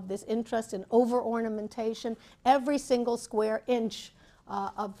example of this interest in over-ornamentation. Every single square inch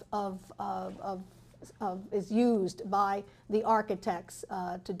is used by the architects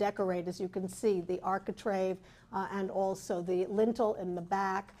to decorate, as you can see, the architrave and also the lintel in the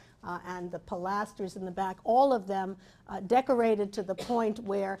back and the pilasters in the back, all of them decorated to the point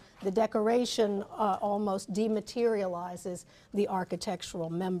where the decoration almost dematerializes the architectural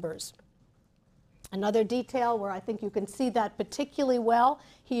members. Another detail where I think you can see that particularly well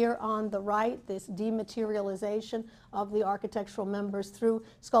here on the right, this dematerialization of the architectural members through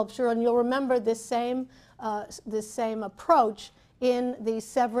sculpture. And you'll remember this same approach in the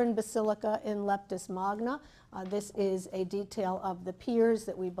Severan Basilica in Leptis Magna. This is a detail of the piers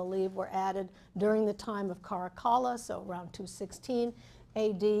that we believe were added during the time of Caracalla, so around 216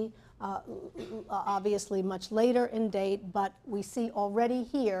 AD. Obviously much later in date, but we see already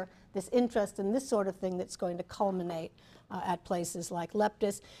here this interest in this sort of thing that's going to culminate at places like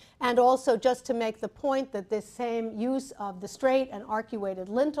Leptis. And also just to make the point that this same use of the straight and arcuated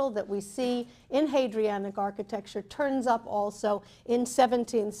lintel that we see in Hadrianic architecture turns up also in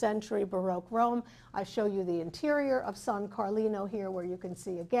 17th century Baroque Rome. I show you the interior of San Carlino here, where you can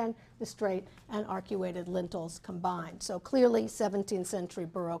see again the straight and arcuated lintels combined. So clearly 17th century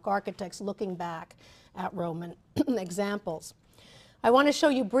Baroque architects looking back at Roman examples. I want to show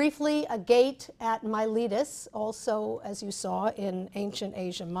you briefly a gate at Miletus, also, as you saw, in ancient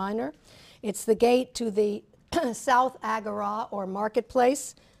Asia Minor. It's the gate to the South Agora, or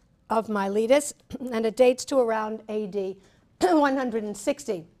marketplace, of Miletus, and it dates to around AD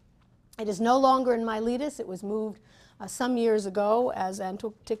 160. It is no longer in Miletus. It was moved some years ago, as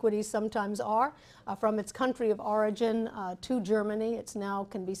antiquities sometimes are, from its country of origin to Germany. It's now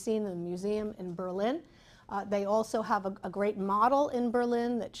can be seen in a museum in Berlin. They also have a great model in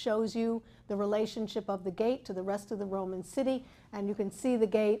Berlin that shows you the relationship of the gate to the rest of the Roman city, and you can see the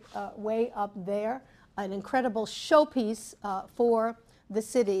gate way up there, an incredible showpiece for the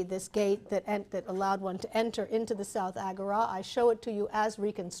city, this gate that allowed one to enter into the South Agora. I show it to you as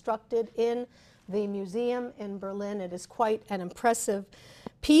reconstructed in the museum in Berlin. It is quite an impressive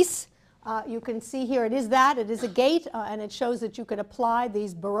piece. You can see here it is a gate, and it shows that you could apply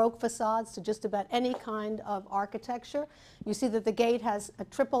these Baroque facades to just about any kind of architecture. You see that the gate has a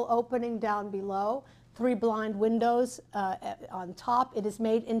triple opening down below, 3 blind windows on top. It is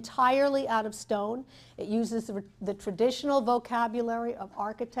made entirely out of stone. It uses the traditional vocabulary of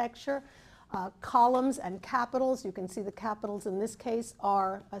architecture, columns and capitals. You can see the capitals in this case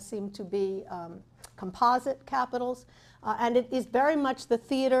seem to be composite capitals. And it is very much the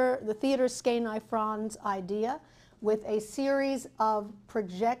theater Scanae Franz idea, with a series of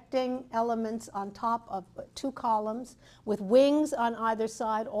projecting elements on top of 2 columns, with wings on either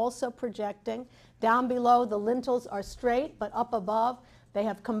side also projecting. Down below, the lintels are straight, but up above, they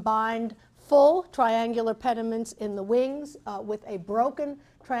have combined full triangular pediments in the wings with a broken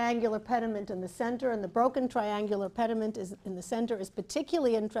triangular pediment in the center. And the broken triangular pediment in the center is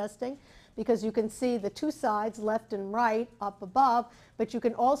particularly interesting, because you can see the 2 sides, left and right, up above, but you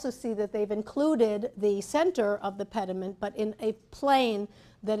can also see that they've included the center of the pediment, but in a plane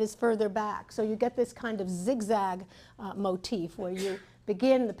that is further back. So you get this kind of zigzag motif, where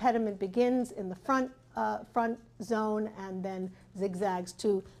the pediment begins in the front zone and then zigzags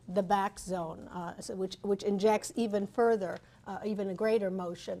to the back zone, which injects even further, even a greater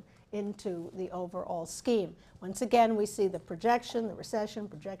motion into the overall scheme. Once again, we see the projection, the recession,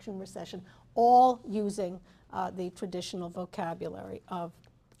 projection, recession, all using the traditional vocabulary of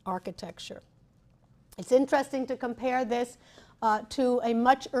architecture. It's interesting to compare this to a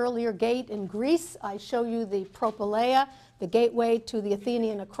much earlier gate in Greece. I show you the Propylaea, the gateway to the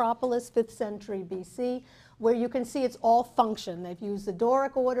Athenian Acropolis, 5th century BC, where you can see it's all function. They've used the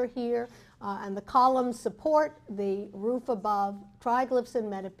Doric order here, and the columns support the roof above, triglyphs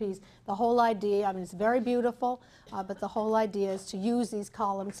and metopes. The whole idea, I mean, it's very beautiful, but the whole idea is to use these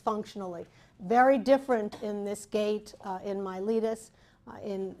columns functionally. Very different in this gate in Miletus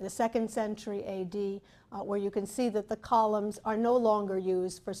in the 2nd century AD, where you can see that the columns are no longer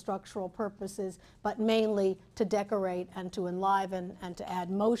used for structural purposes, but mainly to decorate and to enliven and to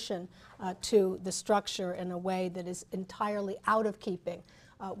add motion to the structure in a way that is entirely out of keeping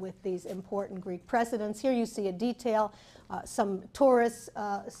with these important Greek precedents. Here you see a detail, some tourists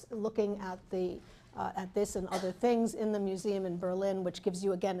looking at this and other things in the museum in Berlin, which gives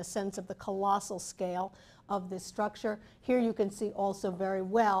you again a sense of the colossal scale of this structure. Here you can see also very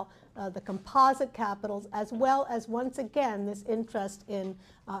well the composite capitals, as well as, once again, this interest in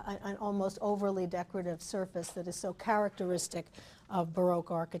an almost overly decorative surface that is so characteristic of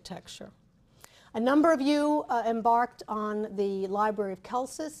Baroque architecture. A number of you embarked on the Library of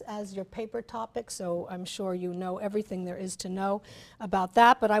Celsus as your paper topic, so I'm sure you know everything there is to know about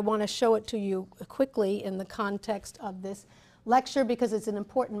that, but I want to show it to you quickly in the context of this lecture because it's an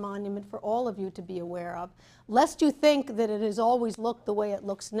important monument for all of you to be aware of. Lest you think that it has always looked the way it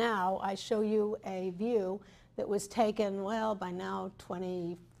looks now, I show you a view that was taken, well, by now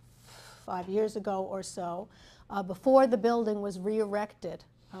 25 years ago or so, before the building was re-erected.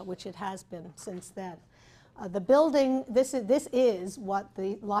 Which it has been since then. The building, this is what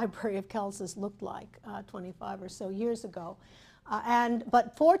the Library of Celsus looked like 25 or so years ago.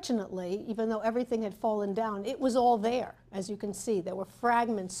 But fortunately, even though everything had fallen down, it was all there. As you can see, there were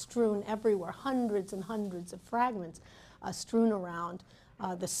fragments strewn everywhere, hundreds and hundreds of fragments strewn around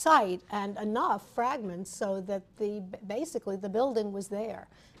the site, and enough fragments so that basically the building was there.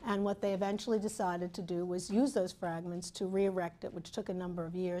 And what they eventually decided to do was use those fragments to re-erect it, which took a number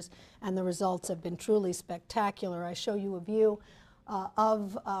of years, and the results have been truly spectacular. I show you a view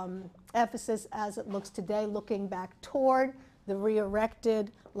of Ephesus as it looks today, looking back toward the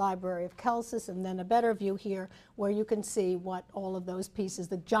re-erected Library of Celsus, and then a better view here where you can see what all of those pieces,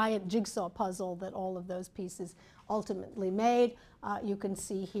 the giant jigsaw puzzle that all of those pieces ultimately made. You can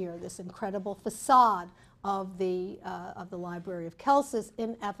see here this incredible facade of the Library of Celsus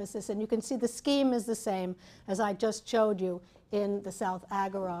in Ephesus, and you can see the scheme is the same as I just showed you in the South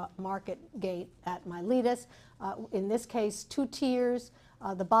Agora market gate at Miletus. In this case, 2 tiers.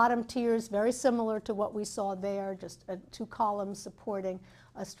 The bottom tier is very similar to what we saw there, just 2 columns supporting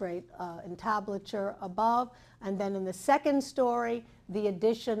a straight entablature above. And then in the second story, the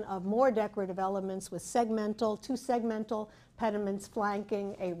addition of more decorative elements with 2 segmental pediments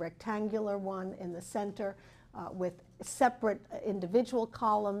flanking a rectangular one in the center with separate individual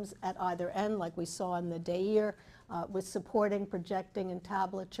columns at either end, like we saw in the Deir, with supporting, projecting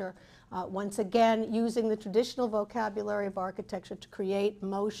entablature. Once again, using the traditional vocabulary of architecture to create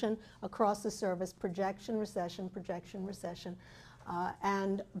motion across the surface, projection, recession, projection, recession.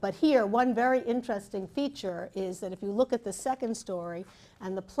 But here, one very interesting feature is that if you look at the second story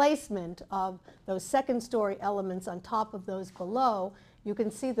and the placement of those second story elements on top of those below, you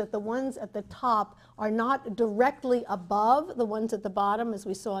can see that the ones at the top are not directly above the ones at the bottom, as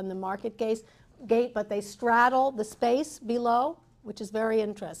we saw in the market gate, but they straddle the space below, which is very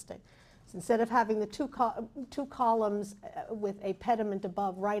interesting. So instead of having the two columns with a pediment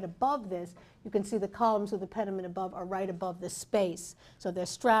above, right above this, you can see the columns with the pediment above are right above the space. So they're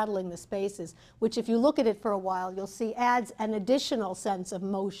straddling the spaces, which if you look at it for a while, you'll see adds an additional sense of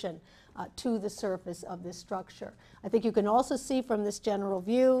motion to the surface of this structure. I think you can also see from this general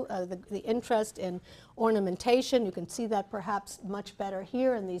view the interest in ornamentation. You can see that perhaps much better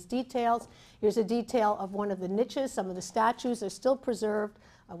here in these details. Here's a detail of one of the niches. Some of the statues are still preserved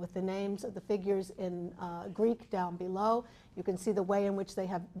with the names of the figures in Greek down below. You can see the way in which they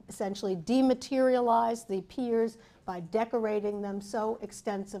have essentially dematerialized the piers by decorating them so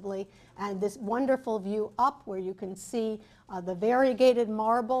extensively. And this wonderful view up where you can see the variegated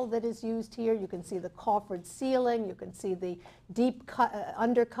marble that is used here. You can see the coffered ceiling. You can see the deep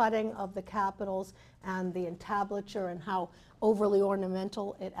undercutting of the capitals and the entablature and how overly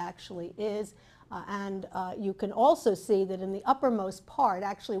ornamental it actually is. You can also see that in the uppermost part,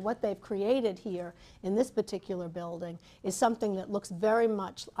 actually what they've created here in this particular building is something that looks very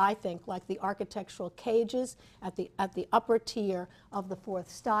much, I think, like the architectural cages at the upper tier of the 4th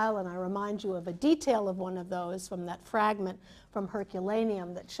style. And I remind you of a detail of one of those from that fragment from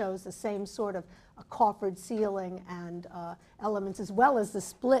Herculaneum that shows the same sort of coffered ceiling and elements, as well as the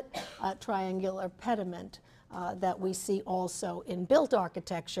split triangular pediment that we see also in built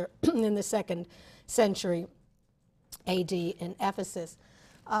architecture in the 2nd century AD in Ephesus.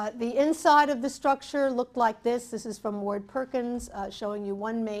 The inside of the structure looked like this. This is from Ward Perkins, showing you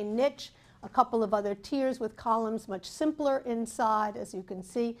one main niche, a couple of other tiers with columns, much simpler inside. As you can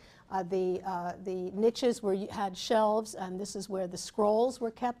see, the niches had shelves, and this is where the scrolls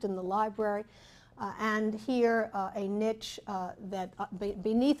were kept in the library. And here a niche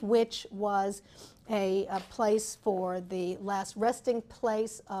beneath which was a place for the last resting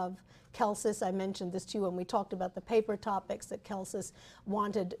place of Celsus. I mentioned this to you when we talked about the paper topics that Celsus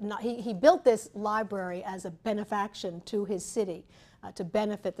wanted. He built this library as a benefaction to his city, to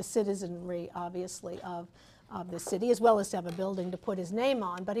benefit the citizenry, obviously, of of the city, as well as to have a building to put his name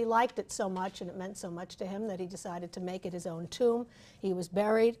on. But he liked it so much and it meant so much to him that he decided to make it his own tomb. He was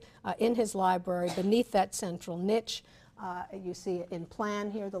buried in his library beneath that central niche. You see it in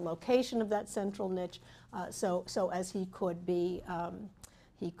plan here, the location of that central niche, so as he could be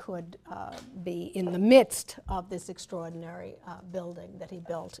in the midst of this extraordinary building that he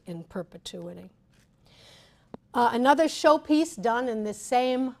built in perpetuity. Another showpiece done in this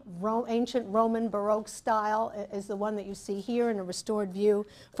same ancient Roman Baroque style is the one that you see here in a restored view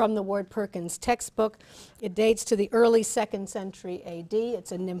from the Ward Perkins textbook. It dates to the early 2nd century AD.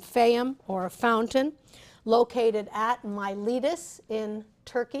 It's a nymphaeum, or a fountain, located at Miletus in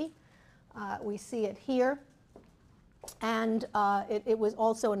Turkey. We see it here. And it was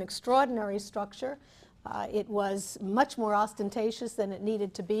also an extraordinary structure. It was much more ostentatious than it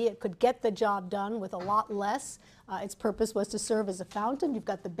needed to be. It could get the job done with a lot less. Its purpose was to serve as a fountain. You've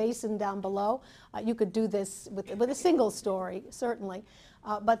got the basin down below. You could do this with a single story, certainly.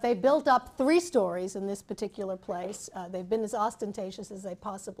 But they built up 3 stories in this particular place. They've been as ostentatious as they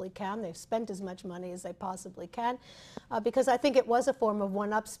possibly can. They've spent as much money as they possibly can, because I think it was a form of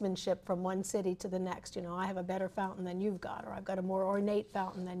one-upsmanship from one city to the next. You know, I have a better fountain than you've got, or I've got a more ornate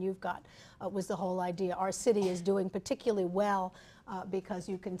fountain than you've got, was the whole idea. Our city is doing particularly well because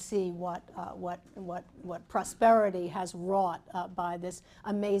you can see what prosperity has wrought by this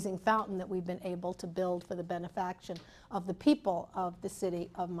amazing fountain that we've been able to build for the benefaction of the people of the city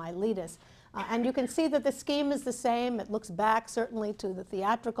of Miletus. And you can see that the scheme is the same. It looks back certainly to the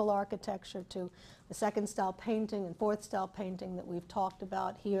theatrical architecture, to the 2nd style painting and 4th style painting that we've talked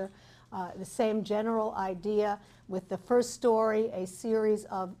about here. The same general idea, with the 1st story a series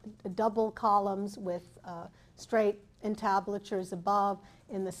of double columns with straight entablatures above.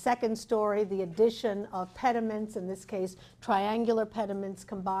 In the 2nd story, the addition of pediments, in this case triangular pediments,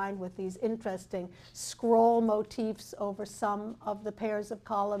 combined with these interesting scroll motifs over some of the pairs of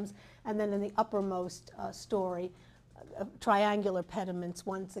columns. And then in the uppermost story, triangular pediments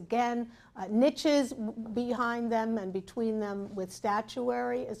once again, niches behind them and between them with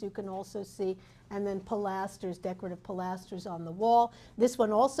statuary, as you can also see, and then pilasters, decorative pilasters on the wall. This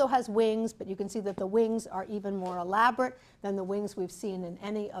one also has wings, but you can see that the wings are even more elaborate than the wings we've seen in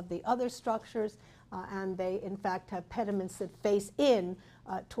any of the other structures, and they in fact have pediments that face in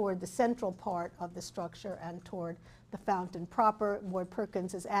toward the central part of the structure and toward the fountain proper. Ward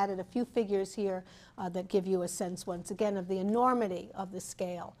Perkins has added a few figures here that give you a sense once again of the enormity of the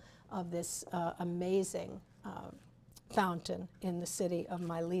scale of this amazing fountain in the city of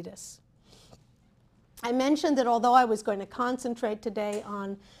Miletus. I mentioned that although I was going to concentrate today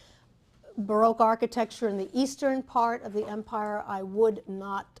on Baroque architecture in the eastern part of the empire, I would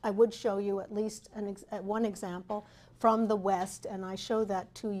show you at least one example from the west, and I show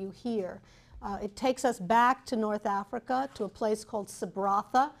that to you here. It takes us back to North Africa, to a place called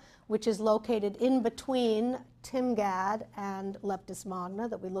Sabratha, which is located in between Timgad and Leptis Magna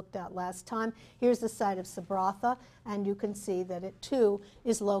that we looked at last time. Here's the site of Sabratha, and you can see that it too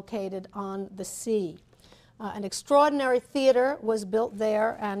is located on the sea. An extraordinary theater was built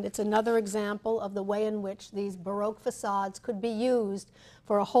there, and it's another example of the way in which these Baroque facades could be used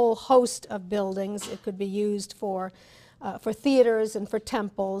for a whole host of buildings. It could be used for theaters and for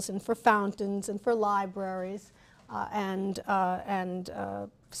temples and for fountains and for libraries and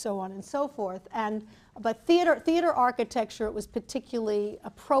so on and so forth. But theater architecture it was particularly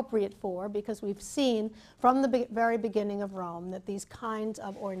appropriate for, because we've seen from the very beginning of Rome that these kinds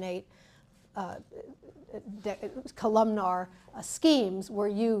of ornate columnar schemes were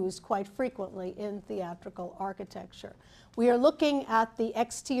used quite frequently in theatrical architecture. We are looking at the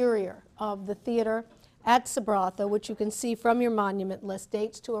exterior of the theater at Sabratha, which you can see from your monument list,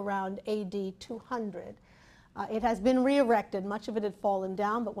 dates to around AD 200. It has been re-erected. Much of it had fallen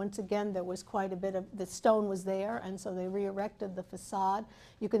down, but once again there was quite a bit of, the stone was there, and so they re-erected the facade.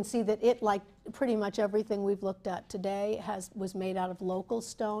 You can see that it, like pretty much everything we've looked at today, was made out of local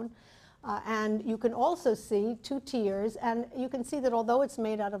stone. And you can also see 2 tiers, and you can see that although it's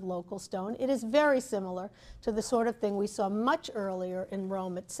made out of local stone, it is very similar to the sort of thing we saw much earlier in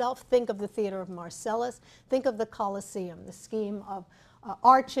Rome itself. Think of the Theater of Marcellus, think of the Colosseum, the scheme of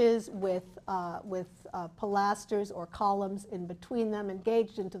arches with pilasters or columns in between them,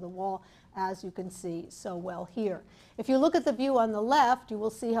 engaged into the wall, as you can see so well here. If you look at the view on the left, you will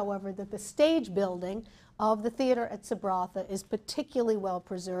see, however, that the stage building of the theater at Sabratha is particularly well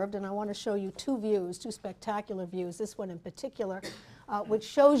preserved, and I want to show you 2 views, 2 spectacular views, this one in particular, which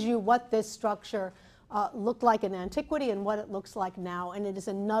shows you what this structure looked like in antiquity and what it looks like now. And it is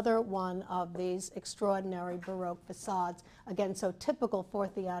another one of these extraordinary Baroque facades, again, so typical for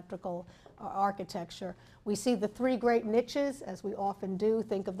theatrical architecture. We see the three great niches, as we often do.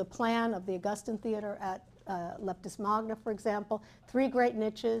 Think of the plan of the Augustan Theater at Leptis Magna, for example. Three great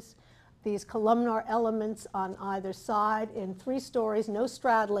niches. These columnar elements on either side in 3 stories, no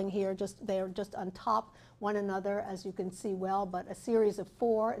straddling here, they are just on top one another, as you can see well, but a series of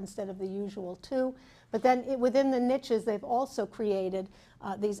 4 instead of the usual 2. But then within the niches, they've also created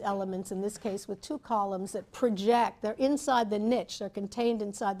these elements, in this case with 2 columns that project. They're inside the niche, they're contained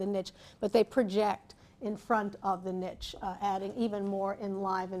inside the niche, but they project in front of the niche, adding even more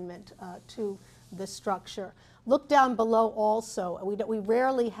enlivenment to the structure. Look down below also. We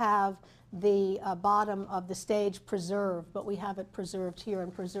rarely have the bottom of the stage preserved, but we have it preserved here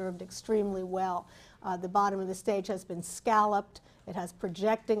and preserved extremely well. The bottom of the stage has been scalloped. It has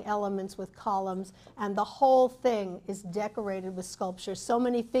projecting elements with columns, and the whole thing is decorated with sculpture. So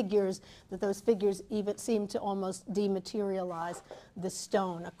many figures that those figures even seem to almost dematerialize the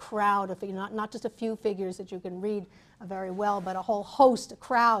stone. A crowd of figures, not just a few figures that you can read very well, but a whole host,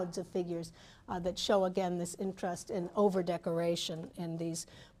 crowds of figures that show again this interest in over-decoration in these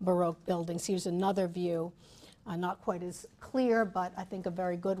Baroque buildings. Here's another view. Not quite as clear, but I think a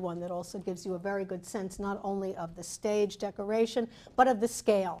very good one that also gives you a very good sense not only of the stage decoration, but of the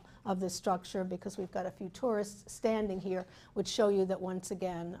scale of the structure, because we've got a few tourists standing here, which show you that once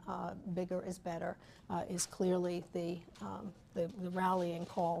again, bigger is better is clearly the rallying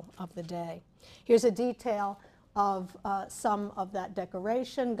call of the day. Here's a detail of some of that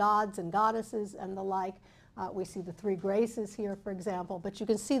decoration, gods and goddesses and the like. We see the 3 graces here, for example, but you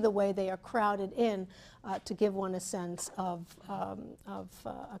can see the way they are crowded in to give one a sense of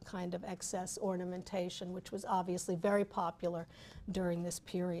a kind of excess ornamentation, which was obviously very popular during this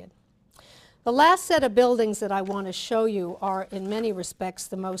period. The last set of buildings that I want to show you are in many respects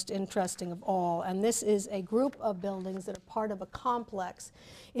the most interesting of all, and this is a group of buildings that are part of a complex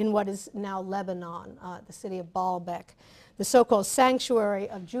in what is now Lebanon, the city of Baalbek, the so-called Sanctuary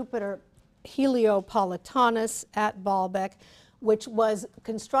of Jupiter Heliopolitanus at Baalbek, which was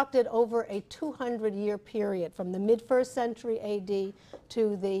constructed over a 200-year period from the mid-1st century AD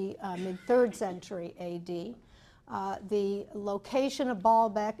to the mid-3rd century AD. The location of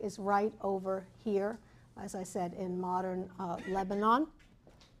Baalbek is right over here, as I said, in modern Lebanon.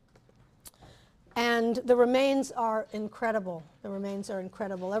 And the remains are incredible. The remains are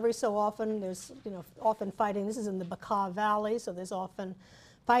incredible. Every so often, there's often fighting. This is in the Bacchus Valley, so there's often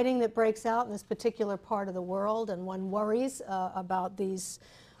fighting that breaks out in this particular part of the world, and one worries about these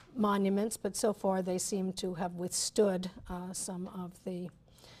monuments, but so far they seem to have withstood some of the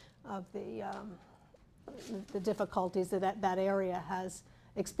difficulties that area has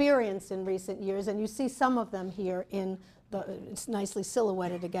experienced in recent years, and you see some of them here it's nicely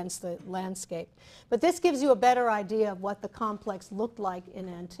silhouetted against the landscape. But this gives you a better idea of what the complex looked like in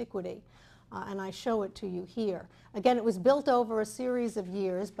antiquity, and I show it to you here. Again, it was built over a series of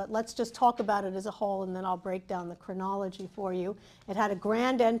years, but let's just talk about it as a whole, and then I'll break down the chronology for you. It had a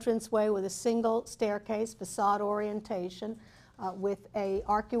grand entranceway with a single staircase, facade orientation, with an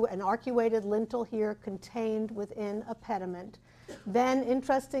arcuated lintel here contained within a pediment. Then,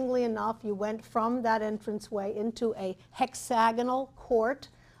 interestingly enough, you went from that entranceway into a hexagonal court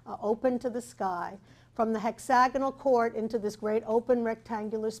open to the sky. From the hexagonal court into this great open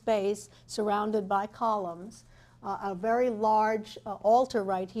rectangular space surrounded by columns. A very large altar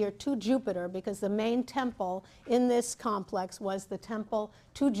right here to Jupiter, because the main temple in this complex was the temple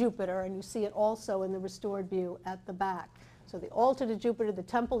to Jupiter, and you see it also in the restored view at the back. So the altar to Jupiter, the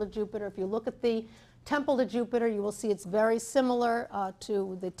temple to Jupiter. If you look at the temple to Jupiter, you will see it's very similar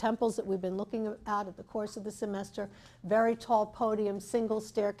to the temples that we've been looking at the course of the semester. Very tall podium, single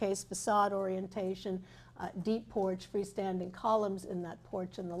staircase, facade orientation, deep porch, freestanding columns in that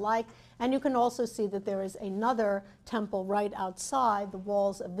porch and the like. And you can also see that there is another temple right outside the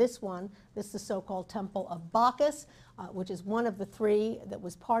walls of this one. This is the so-called Temple of Bacchus, which is one of the 3 that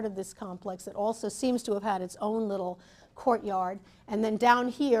was part of this complex. It also seems to have had its own little courtyard. And then down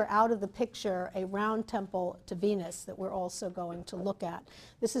here, out of the picture, a round temple to Venus that we're also going to look at.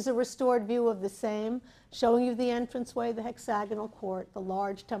 This is a restored view of the same, showing you the entranceway, the hexagonal court, the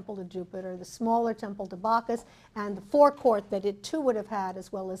large temple to Jupiter, the smaller temple to Bacchus, and the forecourt that it too would have had,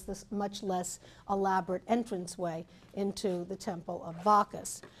 as well as this much less elaborate entranceway into the temple of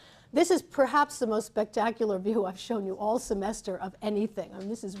Bacchus. This is perhaps the most spectacular view I've shown you all semester of anything. I mean,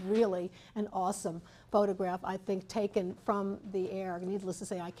 this is really an awesome photograph, I think, taken from the air. Needless to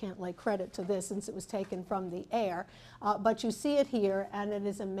say, I can't lay credit to this since it was taken from the air. But you see it here, and it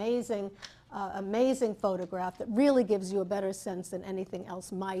is amazing amazing photograph that really gives you a better sense than anything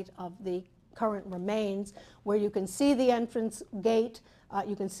else might of the current remains, where you can see the entrance gate.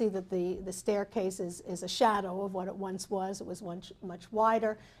 You can see that the staircase is a shadow of what it once was. It was much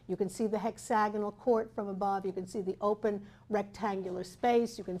wider. You can see the hexagonal court from above. You can see the open rectangular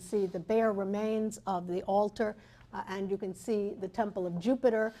space. You can see the bare remains of the altar. And you can see the Temple of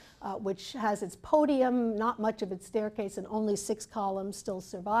Jupiter, which has its podium, not much of its staircase, and only 6 columns still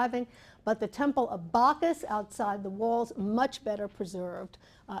surviving. But the Temple of Bacchus outside the walls, much better preserved,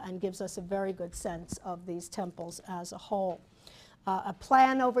 and gives us a very good sense of these temples as a whole. A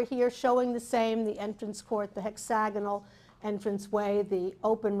plan over here showing the same, the entrance court, the hexagonal entranceway, the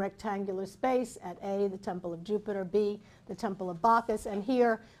open rectangular space. At A, the Temple of Jupiter; B, the Temple of Bacchus; and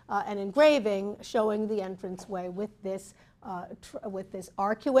here an engraving showing the entranceway with this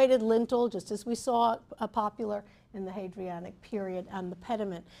arcuated lintel, just as we saw popular in the Hadrianic period, and the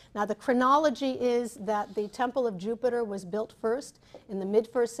pediment. Now, the chronology is that the Temple of Jupiter was built first in the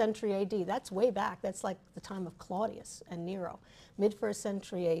mid-1st century AD. That's way back. That's like the time of Claudius and Nero, mid-1st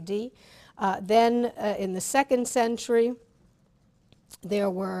century AD. Then in the 2nd century, there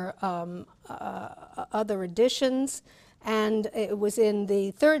were other additions, and it was in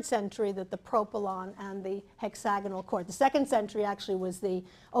the 3rd century that the propylon and the hexagonal court. The 2nd century actually was the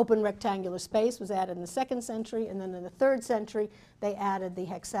open rectangular space was added in the 2nd century, and then in the 3rd century they added the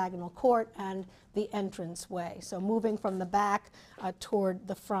hexagonal court and the entranceway. So moving from the back toward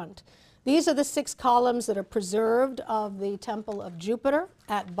the front. These are the 6 columns that are preserved of the Temple of Jupiter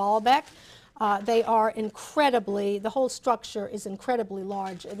at Baalbek. They are incredibly, the whole structure is incredibly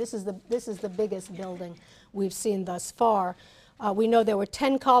large. This is the biggest building we've seen thus far. We know there were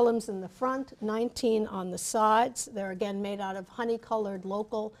 10 columns in the front, 19 on the sides. They're again made out of honey-colored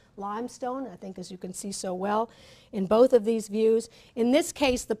local limestone, I think, as you can see so well in both of these views. In this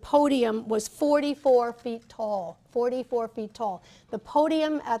case, the podium was 44 feet tall, 44 feet tall. The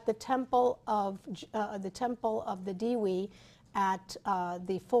podium at the Temple of the Diwi at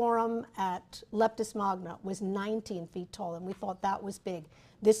the Forum at Leptis Magna was 19 feet tall, and we thought that was big.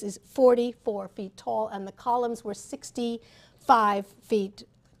 This is 44 feet tall, and the columns were 65 feet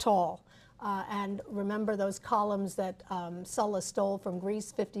tall. And remember those columns that Sulla stole from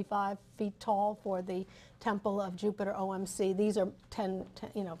Greece, 55 feet tall for the Temple of Jupiter OMC. These are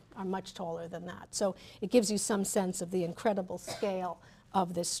are much taller than that. So it gives you some sense of the incredible scale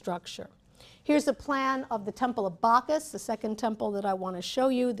of this structure. Here's a plan of the Temple of Bacchus, the second temple that I want to show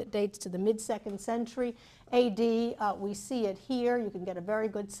you that dates to the mid-2nd century AD. We see it here. You can get a very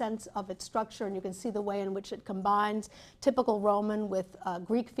good sense of its structure, and you can see the way in which it combines typical Roman with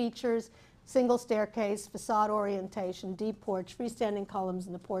Greek features, single staircase, facade orientation, deep porch, freestanding columns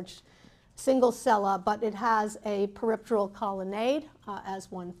in the porch, single cella, but it has a peripteral colonnade,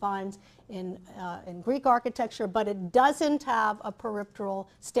 as one finds in Greek architecture, but it doesn't have a peripteral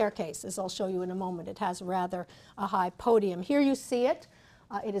staircase, as I'll show you in a moment. It has rather a high podium. Here you see it.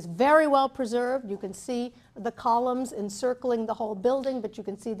 It is very well preserved. You can see the columns encircling the whole building, but you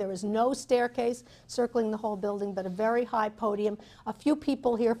can see there is no staircase circling the whole building, but a very high podium. A few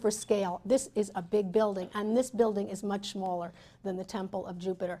people here for scale. This is a big building, and this building is much smaller than the Temple of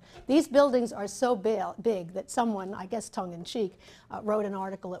Jupiter. These buildings are so big that someone, I guess tongue-in-cheek, wrote an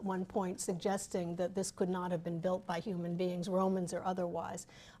article at one point suggesting that this could not have been built by human beings, Romans or otherwise,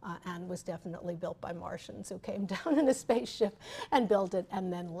 and was definitely built by Martians who came down in a spaceship and built it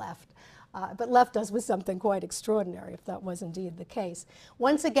and then left. But left us with something quite extraordinary, if that was indeed the case.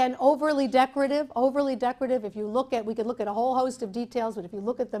 Once again, overly decorative, overly decorative. If you look at, we could look at a whole host of details, but if you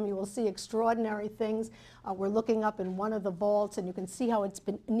look at them, you will see extraordinary things. We're looking up in one of the vaults, and you can see how it's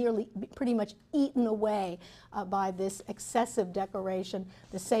been pretty much eaten away by this excessive decoration.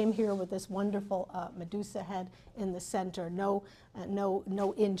 The same here with this wonderful Medusa head in the center. No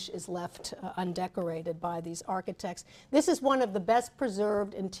inch is left undecorated by these architects. This is one of the best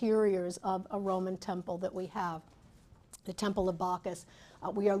preserved interiors of a Roman temple that we have, the Temple of Bacchus.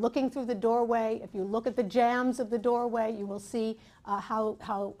 We are looking through the doorway. If you look at the jambs of the doorway, you will see how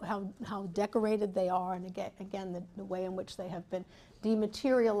decorated they are, and again the way in which they have been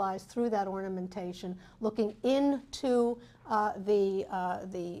dematerialized through that ornamentation. Looking into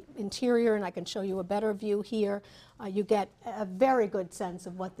the interior, and I can show you a better view here, you get a very good sense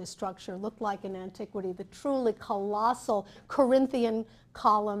of what this structure looked like in antiquity. The truly colossal Corinthian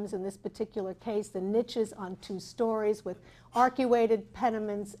columns in this particular case, the niches on 2 stories with arcuated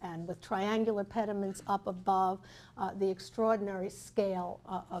pediments and with triangular pediments up above, the extraordinary scale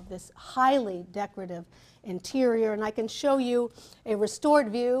of this highly decorative interior. And I can show you a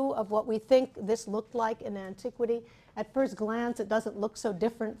restored view of what we think this looked like in antiquity. At first glance, it doesn't look so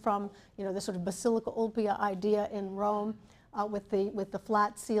different from, you know, the sort of Basilica Ulpia idea in Rome, with the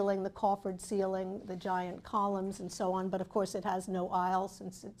flat ceiling, the coffered ceiling, the giant columns, and so on. But of course, it has no aisles,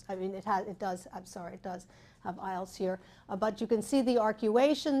 since it's, I mean, it does have aisles here. But you can see the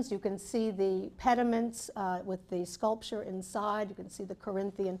arcuations, you can see the pediments with the sculpture inside, you can see the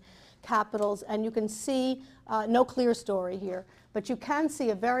Corinthian capitals, and you can see no clear story here. But you can see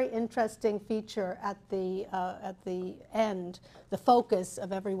a very interesting feature at the end. The focus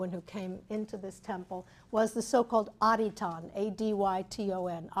of everyone who came into this temple was the so-called adyton,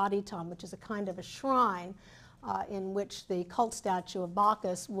 A-D-Y-T-O-N, adyton, which is a kind of a shrine in which the cult statue of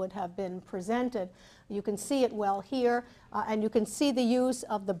Bacchus would have been presented. You can see it well here, and you can see the use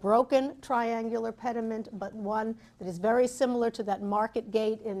of the broken triangular pediment, but one that is very similar to that market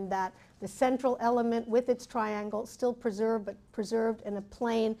gate in that the central element with its triangle still preserved, but preserved in a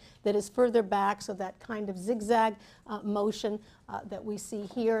plane that is further back, so that kind of zigzag motion that we see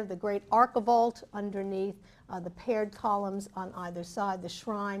here, the great archivolt underneath, the paired columns on either side, the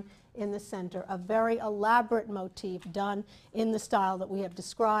shrine in the center, a very elaborate motif done in the style that we have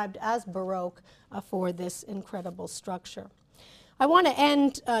described as Baroque for this incredible structure. I want to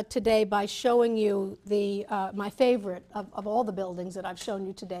end today by showing you my favorite of all the buildings that I've shown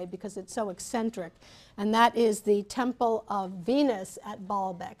you today, because it's so eccentric, and that is the Temple of Venus at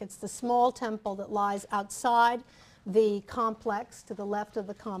Baalbek. It's the small temple that lies outside the complex, to the left of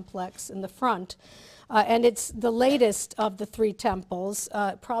the complex in the front. And it's the latest of the three temples,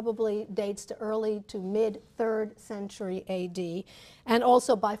 probably dates to early to mid-3rd century AD, and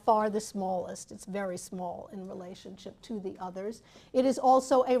also by far the smallest. It's very small in relationship to the others. It is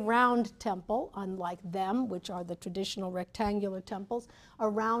also a round temple, unlike them, which are the traditional rectangular temples, a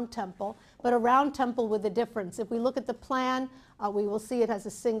round temple, but a round temple with a difference. If we look at the plan, we will see it has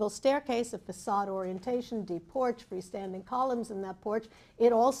a single staircase, a facade orientation, deep porch, freestanding columns in that porch.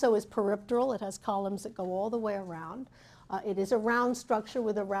 It also is peripteral. It has columns that go all the way around. It is a round structure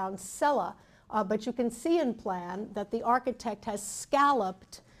with a round cella, but you can see in plan that the architect has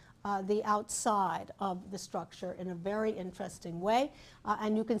scalloped the outside of the structure in a very interesting way.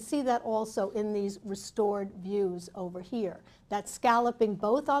 And you can see that also in these restored views over here. That scalloping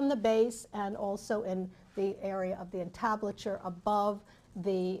both on the base and also in the area of the entablature above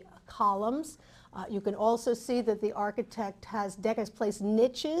the columns. You can also see that the architect has placed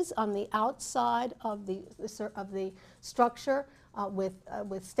niches on the outside of the structure with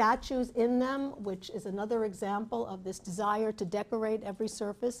statues in them, which is another example of this desire to decorate every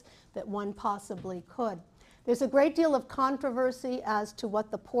surface that one possibly could. There's a great deal of controversy as to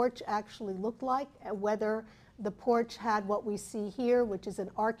what the porch actually looked like, whether the porch had what we see here, which is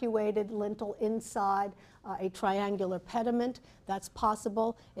an arcuated lintel inside a triangular pediment. That's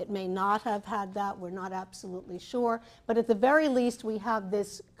possible. It may not have had that. We're not absolutely sure. But at the very least, we have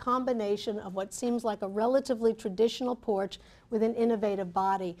this combination of what seems like a relatively traditional porch with an innovative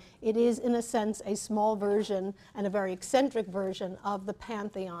body. It is, in a sense, a small version and a very eccentric version of the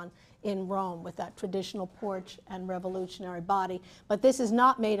Pantheon in Rome, with that traditional porch and revolutionary body. But this is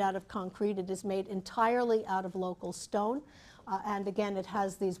not made out of concrete. It is made entirely out of local stone. And again, it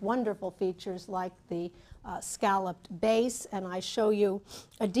has these wonderful features like the scalloped base. And I show you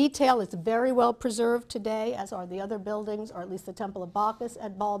a detail. It's very well preserved today, as are the other buildings, or at least the Temple of Bacchus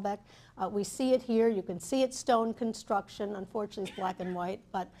at Baalbek. We see it here. You can see its stone construction. Unfortunately, it's black and white,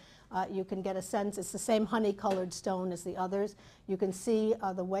 but you can get a sense it's the same honey-colored stone as the others. You can see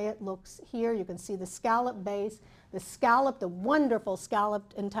the way it looks here. You can see the scalloped base, the wonderful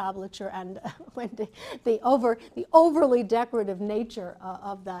scalloped entablature, and the overly decorative nature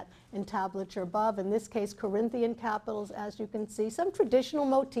of that entablature above. In this case, Corinthian capitals, as you can see. Some traditional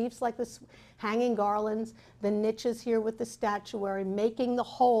motifs like the hanging garlands, the niches here with the statuary, making the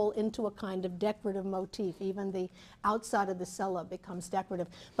whole into a kind of decorative motif. Even the outside of the cella becomes decorative.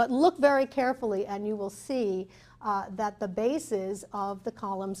 But look very carefully and you will see that the bases of the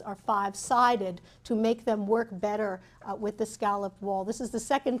columns are five-sided to make them work better with the scalloped wall. This is the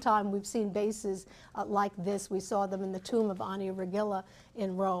second time we've seen bases like this. We saw them in the tomb of Annia Regilla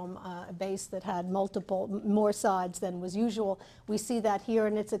in Rome, a base that had more sides than was usual. We see that here,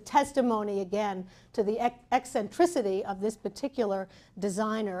 and it's a testimony again to the eccentricity of this particular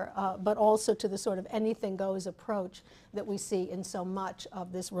designer, but also to the sort of anything goes approach that we see in so much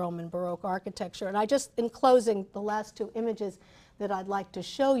of this Roman Baroque architecture. And I just, in closing, the last two images that I'd like to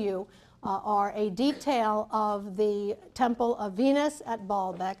show you are a detail of the Temple of Venus at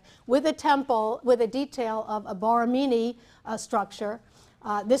Baalbek with a detail of a Borromini structure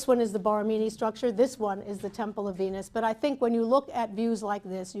This one is the Borromini structure. This one is the Temple of Venus. But I think when you look at views like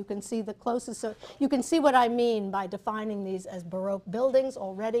this, you can see the closest. So you can see what I mean by defining these as Baroque buildings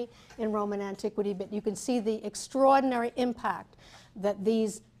already in Roman antiquity. But you can see the extraordinary impact that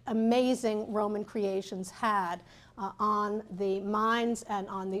these amazing Roman creations had on the minds and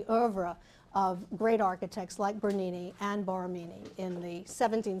on the oeuvre of great architects like Bernini and Borromini in the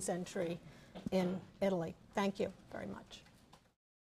 17th century in Italy. Thank you very much.